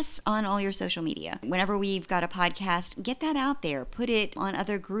share us on all your social media. Whenever we've got a podcast, get that out there. Put it on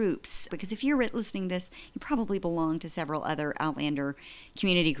other groups, because if you're listening to this, you probably belong to several other Outlander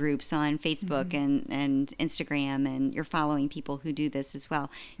community groups on Facebook and Instagram, and you're following people who do this as well.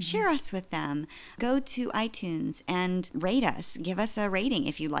 Share us with them. Go to iTunes and rate us. Give us a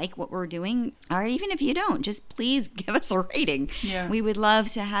rating if you like what we're doing, or even if you don't, just please give us a rating. Yeah. We would love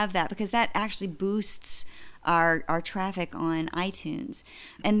to have that, because that actually boosts our traffic on iTunes.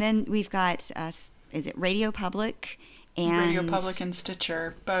 And then we've got, is it Radio Public? Radio Public and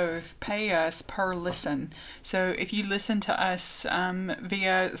Stitcher both pay us per listen. So if you listen to us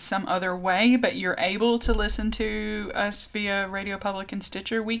via some other way, but you're able to listen to us via Radio Public and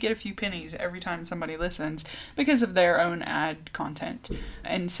Stitcher, we get a few pennies every time somebody listens because of their own ad content.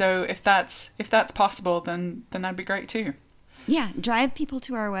 And so if that's possible, then that'd be great too. Yeah, drive people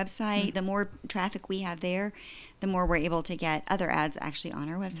to our website. The more traffic we have there, the more we're able to get other ads actually on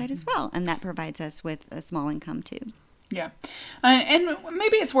our website as well. And that provides us with a small income too. Yeah. And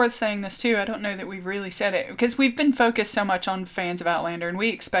maybe it's worth saying this too. I don't know that we've really said it, because we've been focused so much on fans of Outlander, and we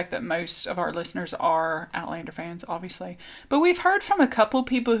expect that most of our listeners are Outlander fans, obviously. But we've heard from a couple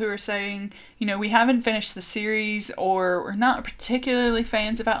people who are saying, we haven't finished the series, or we're not particularly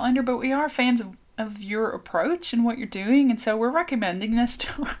fans of Outlander, but we are fans of your approach and what you're doing, and so we're recommending this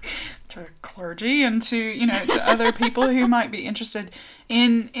clergy and to to other people who might be interested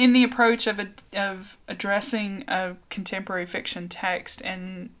in the approach of addressing a contemporary fiction text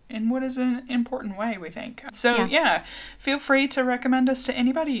in what is an important way, we think. So feel free to recommend us to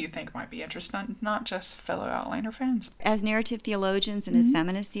anybody you think might be interested, not just fellow Outlander fans. As narrative theologians and as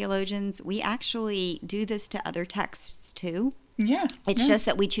feminist theologians, we actually do this to other texts too. Yeah. It's just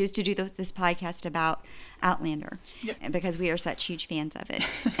that we choose to do this podcast about Outlander because we are such huge fans of it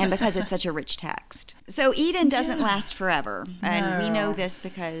and because it's such a rich text. So Eden doesn't last forever. And we know this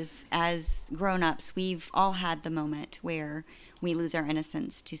because as grown-ups, we've all had the moment where we lose our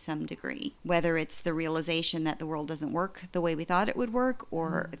innocence to some degree, whether it's the realization that the world doesn't work the way we thought it would work,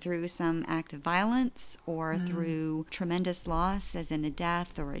 or through some act of violence, or through tremendous loss, as in a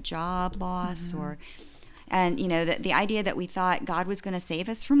death or a job loss, and the idea that we thought God was going to save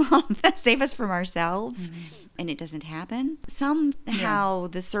us from ourselves, and it doesn't happen. Somehow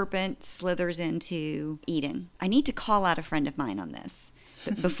the serpent slithers into Eden. I need to call out a friend of mine on this.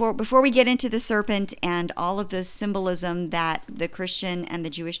 Before we get into the serpent and all of the symbolism that the Christian and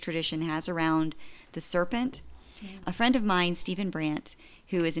the Jewish tradition has around the serpent, a friend of mine, Stephen Brandt,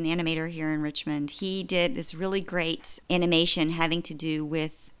 who is an animator here in Richmond, he did this really great animation having to do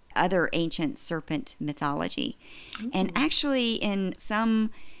with other ancient serpent mythology. And actually in some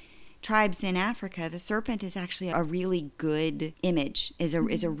tribes in Africa, the serpent is actually a really good image, is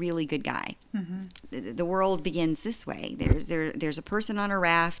a really good guy. The world begins this way. There's a person on a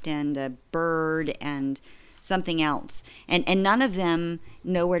raft and a bird and something else. And none of them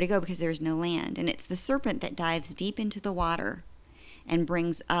know where to go because there's no land. And it's the serpent that dives deep into the water and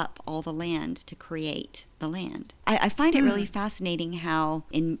brings up all the land to create the land. I find it really fascinating how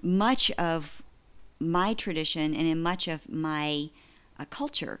in much of my tradition and in much of my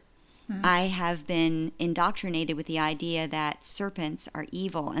culture, I have been indoctrinated with the idea that serpents are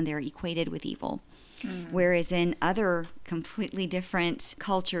evil and they're equated with evil. Whereas in other completely different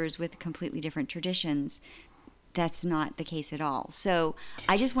cultures with completely different traditions, that's not the case at all. So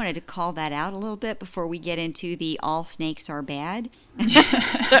I just wanted to call that out a little bit before we get into the all snakes are bad.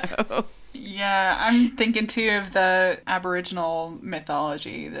 Yeah, I'm thinking too of the Aboriginal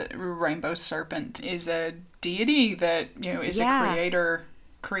mythology. The rainbow serpent is a deity that is a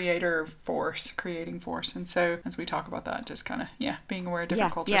creating force. And so as we talk about that, just kind of being aware of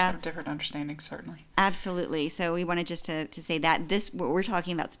different cultures have different understandings, certainly. Absolutely. So we wanted just to say that what we're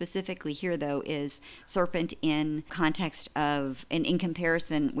talking about specifically here, though, is serpent in context of and in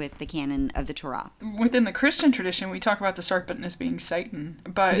comparison with the canon of the Torah. Within the Christian tradition, we talk about the serpent as being Satan,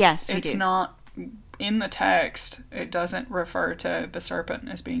 but it's not in the text. It doesn't refer to the serpent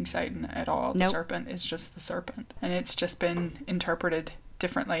as being Satan at all. The serpent is just the serpent, and it's just been interpreted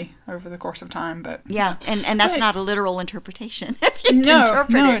differently over the course of time, but and that's not a literal interpretation. No,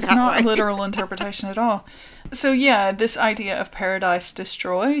 it's not a literal interpretation at all. So this idea of paradise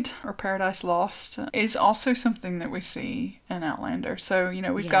destroyed or paradise lost is also something that we see in Outlander. So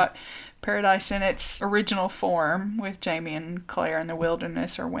we've got paradise in its original form with Jayme and Claire in the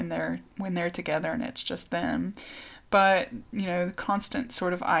wilderness, or when they're together and it's just them. But the constant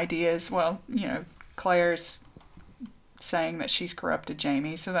sort of ideas. Claire's saying that she's corrupted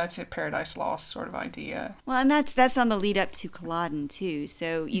Jayme, so that's a paradise lost sort of idea. Well, and that's on the lead up to Culloden too.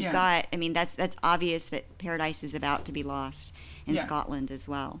 So you've got, that's obvious that paradise is about to be lost in Scotland as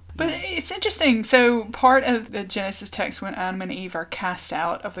well. But it's interesting. So part of the Genesis text, when Adam and Eve are cast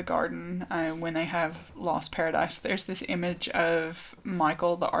out of the garden, when they have lost paradise, there's this image of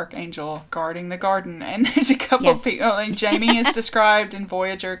Michael, the archangel, guarding the garden. And there's a couple of people, like Jayme is described in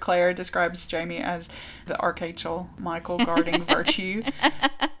Voyager. Claire describes Jayme as the archangel Michael guarding virtue.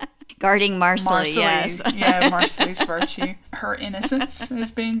 Guarding Marsali, yes. Marsali's virtue. Her innocence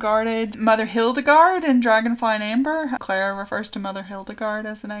is being guarded. Mother Hildegard in Dragonfly and Amber. Claire refers to Mother Hildegard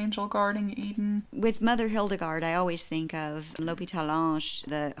as an angel guarding Eden. With Mother Hildegard, I always think of L'Hôpital Ange,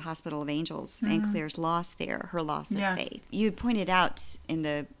 the Hospital of Angels, and Claire's loss there, her loss of faith. You pointed out in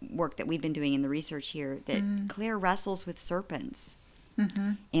the work that we've been doing in the research here that Claire wrestles with serpents.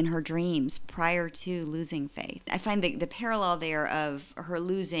 In her dreams prior to losing faith. I find the parallel there of her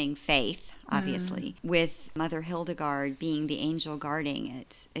losing faith, obviously, with Mother Hildegard being the angel guarding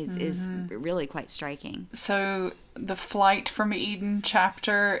it is really quite striking. So the Flight from Eden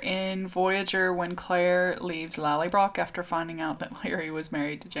chapter in Voyager, when Claire leaves Lallybroch after finding out that Larry was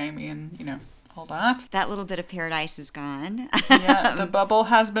married to Jayme and, all that. That little bit of paradise is gone. The bubble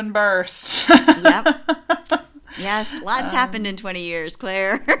has been burst. Yes, lots happened in 20 years,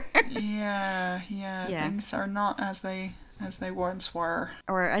 Claire. Things are not as they once were.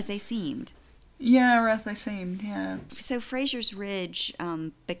 Or as they seemed. Yeah, or as they seemed, yeah. So Fraser's Ridge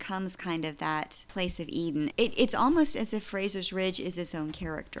becomes kind of that place of Eden. It's almost as if Fraser's Ridge is its own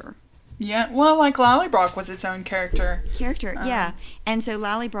character. Yeah, well, like Lallybroch was its own character. Yeah. And so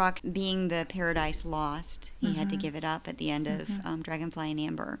Lallybroch, being the paradise lost, he had to give it up at the end of Dragonfly and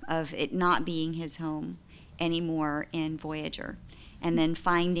Amber, of it not being his home anymore in Voyager. And then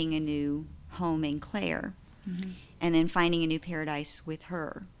finding a new home in Claire. And then finding a new paradise with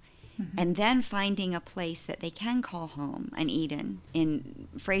her. And then finding a place that they can call home, an Eden. In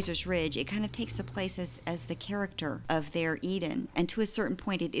Fraser's Ridge, it kind of takes the place as the character of their Eden. And to a certain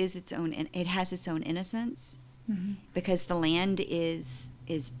point, it has its own innocence, because the land is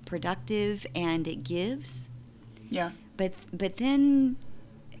productive and it gives. Yeah. But then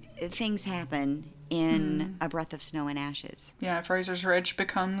things happen in A Breath of Snow and Ashes. Yeah, Fraser's Ridge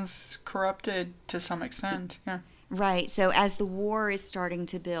becomes corrupted to some extent. Yeah. Right. So as the war is starting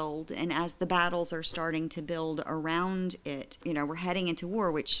to build and as the battles are starting to build around it, we're heading into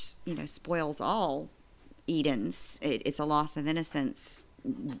war, which, spoils all Edens. It's a loss of innocence,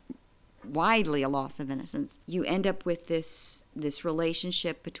 widely a loss of innocence. You end up with this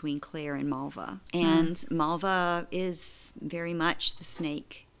relationship between Claire and Malva. And Malva is very much the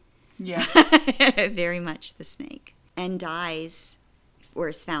snake. Yeah. Very much the snake. And dies, or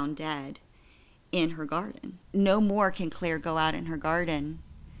is found dead, in her garden. No more can Claire go out in her garden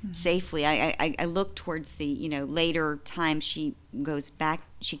safely. I look towards the, later time she goes back.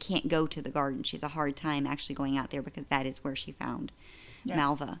 She can't go to the garden. She has a hard time actually going out there because that is where she found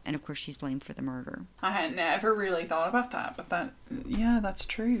Malva. And of course she's blamed for the murder. I had never really thought about that, but that's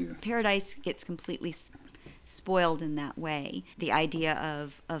true. Paradise gets completely spoiled in that way. The idea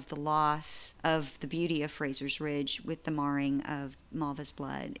of the loss of the beauty of Fraser's Ridge with the marring of Malva's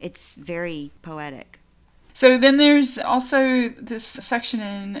blood. It's very poetic. So then there's also this section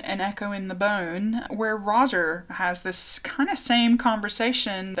in An Echo in the Bone where Roger has this kind of same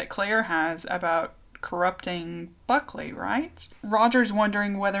conversation that Claire has about corrupting Buckley, right? Roger's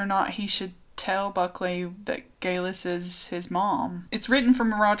wondering whether or not he should tell Buckley that Galis is his mom. It's written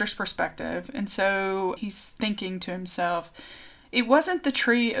from Roger's perspective, and so he's thinking to himself, it wasn't the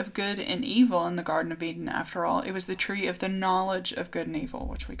tree of good and evil in the Garden of Eden after all. It was the tree of the knowledge of good and evil,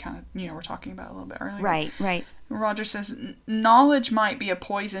 which we kind of, were talking about a little bit earlier. Right. Roger says, knowledge might be a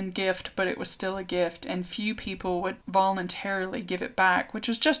poisoned gift, but it was still a gift, and few people would voluntarily give it back, which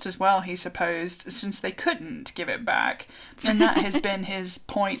was just as well, he supposed, since they couldn't give it back. And that has been his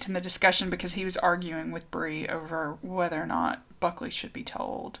point in the discussion, because he was arguing with Bree over whether or not Buckley should be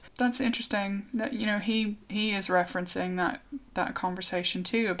told. That's interesting that, he is referencing that conversation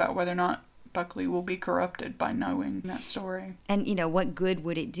too, about whether or not Buckley will be corrupted by knowing that story. And, what good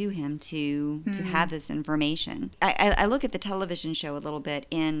would it do him to have this information? I look at the television show a little bit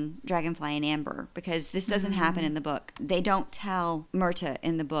in Dragonfly and Amber, because this doesn't happen in the book. They don't tell Myrta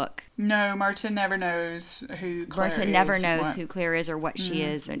in the book. No, Myrta never knows who Claire is. Myrta never knows who Claire is or what she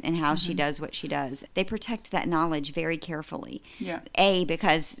is and how she does what she does. They protect that knowledge very carefully. Yeah.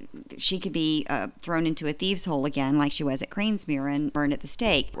 Because she could be thrown into a thieves' hole again, like she was at Cranesmere, and burned at the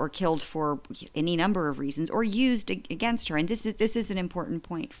stake, or killed for any number of reasons, or used against her. And this is an important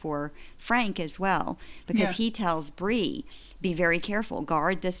point for Frank as well, because he tells Bree, be very careful,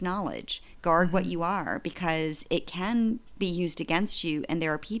 guard this knowledge, guard what you are, because it can be used against you, and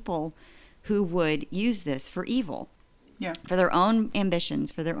there are people who would use this for evil. Yeah. For their own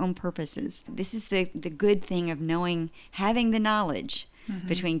ambitions, for their own purposes. This is the good thing of having the knowledge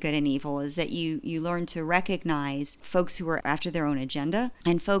between good and evil, is that you learn to recognize folks who are after their own agenda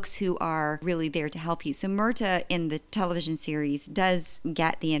and folks who are really there to help you. So Myrta in the television series does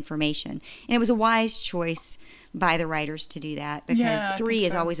get the information. And it was a wise choice by the writers to do that, because 3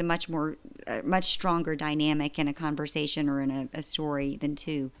 is always a much stronger dynamic in a conversation or in a story than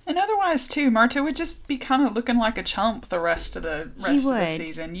 2. And otherwise too, Myrta would just be kind of looking like a chump the rest of the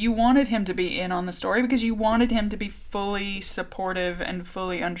season. You wanted him to be in on the story because you wanted him to be fully supportive and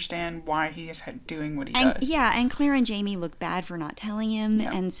fully understand why he is doing what he does. Yeah, and Claire and Jayme look bad for not telling him,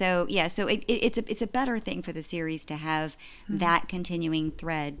 and so it's a better thing for the series to have that continuing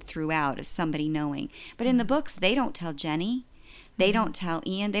thread throughout of somebody knowing. But in the books, they don't tell Jenny, they don't tell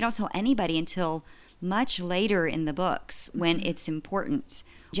Ian, they don't tell anybody until much later in the books when it's important.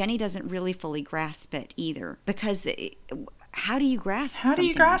 Jenny doesn't really fully grasp it either, because how do you grasp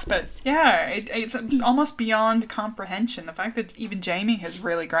it? Yeah, it's almost beyond comprehension. The fact that even Jayme has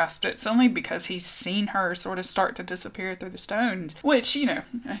really grasped it, it's only because he's seen her sort of start to disappear through the stones. Which,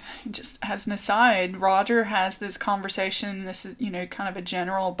 just as an aside, Roger has this conversation, this is, kind of a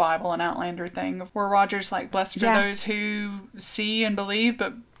general Bible and Outlander thing, where Roger's like, blessed are those who see and believe,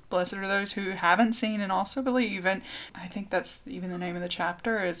 but Blessed are those who haven't seen and also believe. And I think that's even the name of the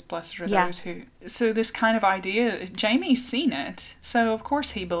chapter is Blessed are those who... So this kind of idea, Jayme's seen it. So of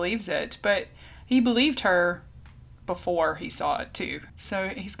course he believes it. But he believed her before he saw it too. So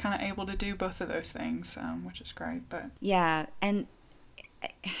he's kind of able to do both of those things, which is great. But yeah, and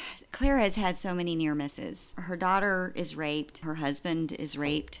Claire has had so many near misses. Her daughter is raped. Her husband is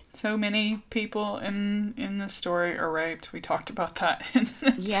raped. So many people in the story are raped. We talked about that in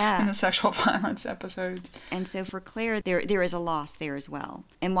the sexual violence episode. And so for Claire, there is a loss there as well.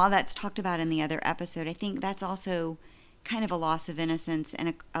 And while that's talked about in the other episode, I think that's also kind of a loss of innocence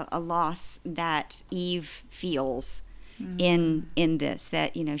and a loss that Eve feels in this,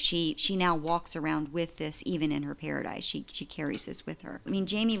 that, you know, she now walks around with this even in her paradise. She carries this with her. I mean,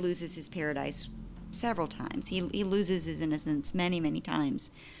 Jayme loses his paradise several times. He loses his innocence many, many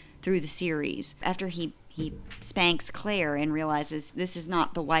times through the series. After he spanks Claire and realizes this is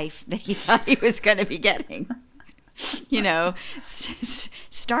not the wife that he thought he was going to be getting. You know,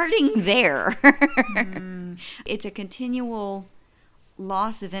 starting there. It's a continual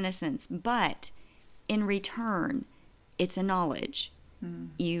loss of innocence, but in return, it's a knowledge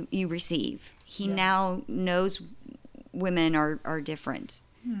you receive. He now knows women are different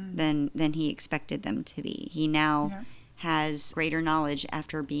than he expected them to be. He now has greater knowledge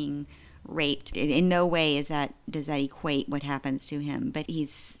after being raped. In no way does that equate what happens to him, but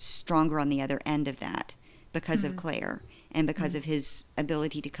he's stronger on the other end of that because of Claire and because of his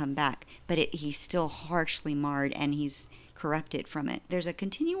ability to come back. But he's still harshly marred and he's corrupted from it. There's a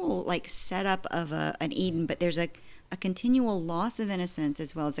continual setup of an Eden, but there's a continual loss of innocence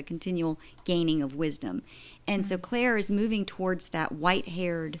as well as a continual gaining of wisdom. And so Claire is moving towards that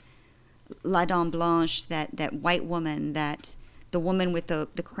white-haired La Dame Blanche, that white woman, that the woman with the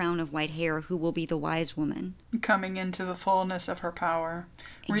crown of white hair who will be the wise woman. Coming into the fullness of her power.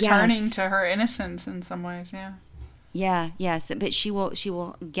 Returning to her innocence in some ways, Yes. But she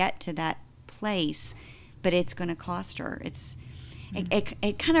will get to that place, but it's going to cost her.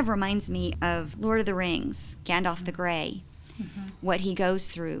 It kind of reminds me of Lord of the Rings, Gandalf the Grey, what he goes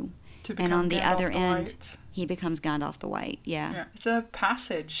through. And on the Gandalf other the end, White. He becomes Gandalf the White, yeah. It's a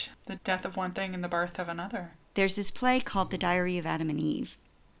passage, the death of one thing and the birth of another. There's this play called The Diary of Adam and Eve,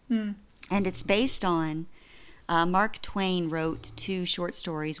 and it's based on... Mark Twain wrote 2 short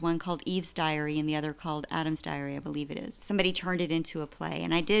stories, one called Eve's Diary and the other called Adam's Diary, I believe it is. Somebody turned it into a play,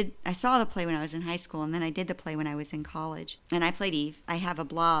 and I saw the play when I was in high school, and then I did the play when I was in college. And I played Eve. I have a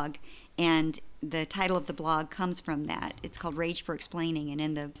blog, and the title of the blog comes from that. It's called Rage for Explaining, and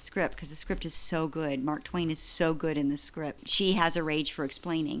in the script, because the script is so good, Mark Twain is so good in the script, she has a rage for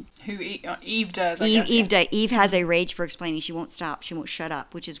explaining. Who Eve does, I guess. Eve has a rage for explaining. She won't stop. She won't shut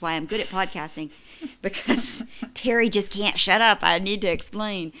up, which is why I'm good at podcasting, because Terry just can't shut up. I need to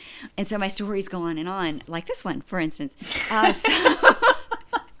explain. And so my stories go on and on, like this one, for instance.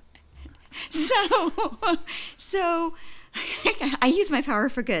 So I use my power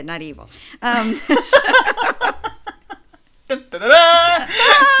for good, not evil. I'm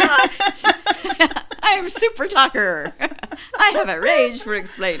a super talker. I have a rage for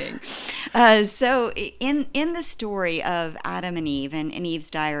explaining. So in the story of Adam and Eve and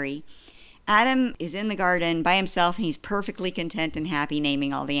Eve's diary, Adam is in the garden by himself and he's perfectly content and happy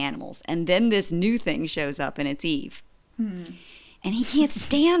naming all the animals. And then this new thing shows up and it's Eve. And he can't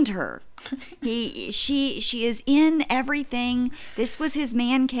stand her. She is in everything. This was his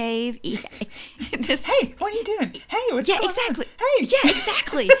man cave. Hey, what are you doing? Hey, what's going exactly. on? Hey, yeah,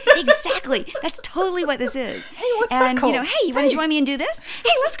 exactly. That's totally what this is. Hey, what's that called? Hey, you want to join me and do this? Hey,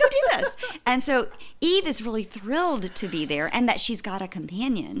 let's go do this. And so Eve is really thrilled to be there, and that she's got a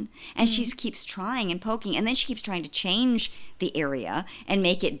companion, and she keeps trying and poking, and then she keeps trying to change the area and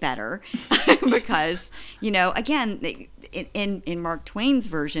make it better, because again. In Mark Twain's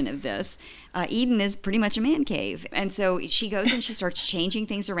version of this, Eden is pretty much a man cave. And so she goes and she starts changing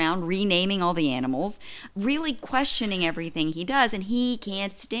things around, renaming all the animals, really questioning everything he does, and he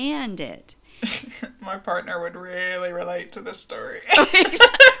can't stand it. My partner would really relate to this story.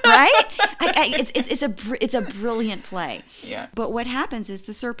 Right? It's a brilliant play. Yeah. But what happens is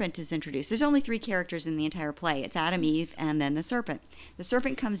the serpent is introduced. There's only 3 characters in the entire play. It's Adam, Eve, and then the serpent. The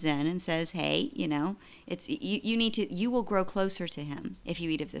serpent comes in and says, "Hey, it's you will grow closer to him if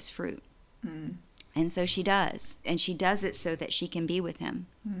you eat of this fruit." And so she does. And she does it so that she can be with him.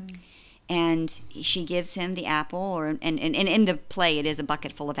 And she gives him the apple, and in the play it is a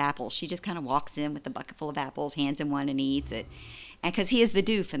bucket full of apples. She just kind of walks in with the bucket full of apples, hands him one, and he eats it. And because he is the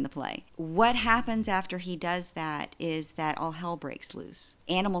doof in the play. What happens after he does that is that all hell breaks loose.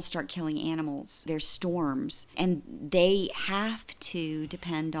 Animals start killing animals. There's storms, and they have to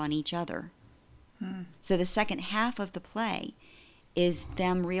depend on each other. So the second half of the play is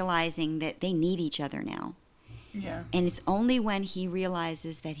them realizing that they need each other now. Yeah. And it's only when he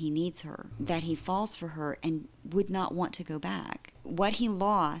realizes that he needs her, that he falls for her and would not want to go back. What he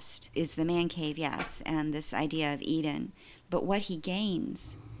lost is the man cave, yes, and this idea of Eden. But what he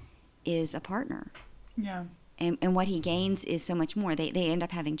gains is a partner. Yeah. And what he gains is so much more. They end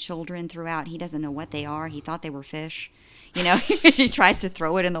up having children throughout. He doesn't know what they are. He thought they were fish. You know, he tries to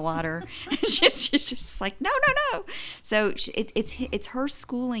throw it in the water. She's just like, no. So it's her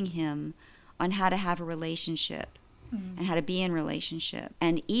schooling him on how to have a relationship and how to be in relationship.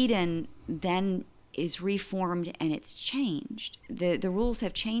 And Eden then is reformed and it's changed. The rules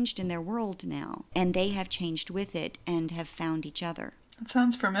have changed in their world now, and they have changed with it and have found each other. That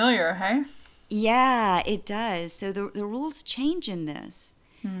sounds familiar, hey? Yeah, it does. So the rules change in this,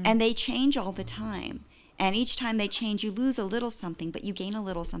 and they change all the time. And each time they change, you lose a little something, but you gain a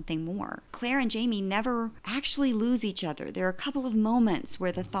little something more. Claire and Jayme never actually lose each other. There are a couple of moments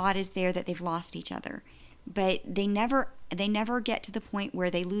where the thought is there that they've lost each other, but they never get to the point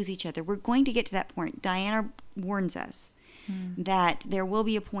where they lose each other. We're going to get to that point. Diana warns us that there will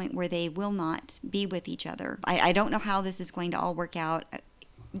be a point where they will not be with each other. I don't know how this is going to all work out.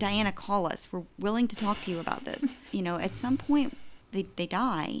 Diana, call us. We're willing to talk to you about this. You know, at some point they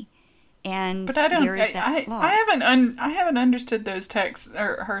die. And but I don't. there is that loss. I haven't understood those texts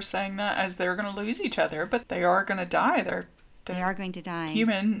or her saying that as they're going to lose each other, but they are going to die. They are going to die.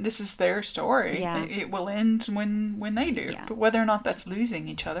 Human. This is their story. Yeah. It will end when they do. Yeah. But whether or not that's losing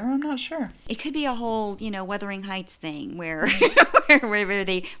each other, I'm not sure. It could be a whole, Wuthering Heights thing where where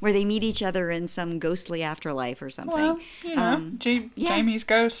they meet each other in some ghostly afterlife or something. Well, Jayme's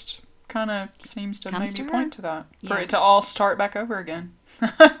ghost kind of seems to maybe point to that for it to all start back over again.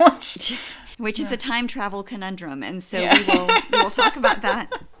 Which is a time travel conundrum, and so we will talk about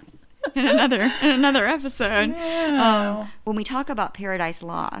that in another episode. Yeah. When we talk about Paradise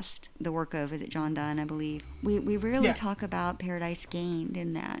Lost, the work of, is it John Donne, I believe, we rarely talk about Paradise Gained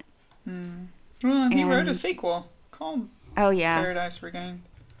in that. Well, he wrote a sequel called Paradise Regained.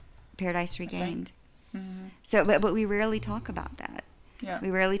 Paradise Regained. So, but we rarely talk about that. Yeah.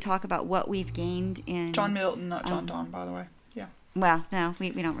 We rarely talk about what we've gained in... John Milton, not John Donne, by the way. Yeah. Well, no, we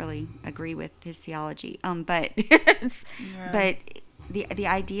don't really agree with his theology. But but the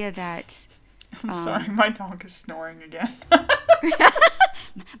idea that... I'm sorry, my dog is snoring again.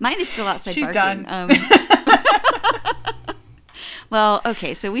 Mine is still outside She's barking. done. Well,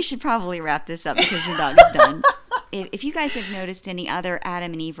 okay, so we should probably wrap this up because your dog is done. If you guys have noticed any other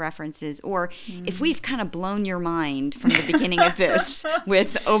Adam and Eve references, or if we've kind of blown your mind from the beginning of this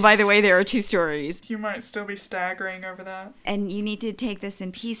with, oh, by the way, there are two stories. You might still be staggering over that. And you need to take this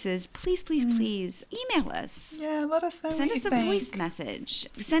in pieces. Please, please email us. Yeah, let us know Send what us you a think. voice message.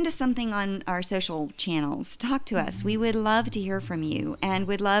 Send us something on our social channels. Talk to us. We would love to hear from you and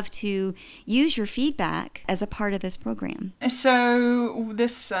would love to use your feedback as a part of this program. So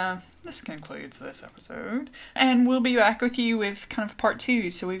this concludes this episode, and we'll be back with you with kind of part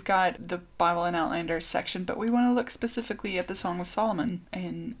 2. So we've got the Bible and Outlander section, but we want to look specifically at the Song of Solomon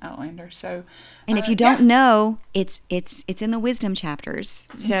in Outlander. So, and if you don't know, it's in the wisdom chapters.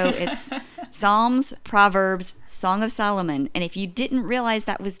 So it's Psalms, Proverbs, Song of Solomon, and if you didn't realize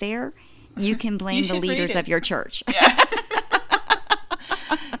that was there, you can blame the leaders of your church. Yeah.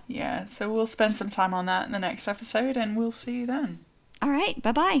 Yeah. So we'll spend some time on that in the next episode, and we'll see you then. All right.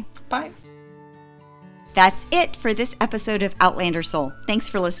 Bye-bye. Bye. That's it for this episode of Outlander Soul. Thanks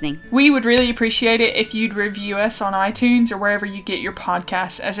for listening. We would really appreciate it if you'd review us on iTunes or wherever you get your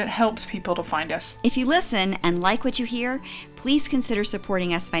podcasts, as it helps people to find us. If you listen and like what you hear, please consider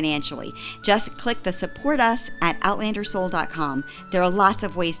supporting us financially. Just click the Support Us at outlandersoul.com. There are lots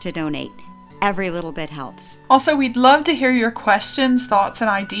of ways to donate. Every little bit helps. Also, we'd love to hear your questions, thoughts, and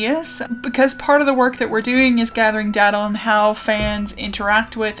ideas, because part of the work that we're doing is gathering data on how fans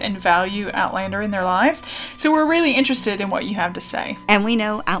interact with and value Outlander in their lives. So we're really interested in what you have to say. And we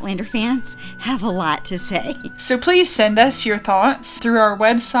know Outlander fans have a lot to say. So please send us your thoughts through our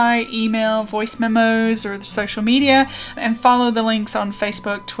website, email, voice memos, or social media, and follow the links on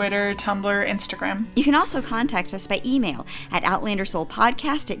Facebook, Twitter, Tumblr, Instagram. You can also contact us by email at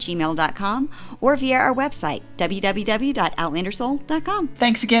outlandersoulpodcast@gmail.com or via our website, www.outlandersoul.com.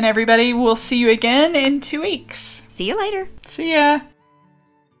 Thanks again, everybody. We'll see you again in 2 weeks. See you later. See ya.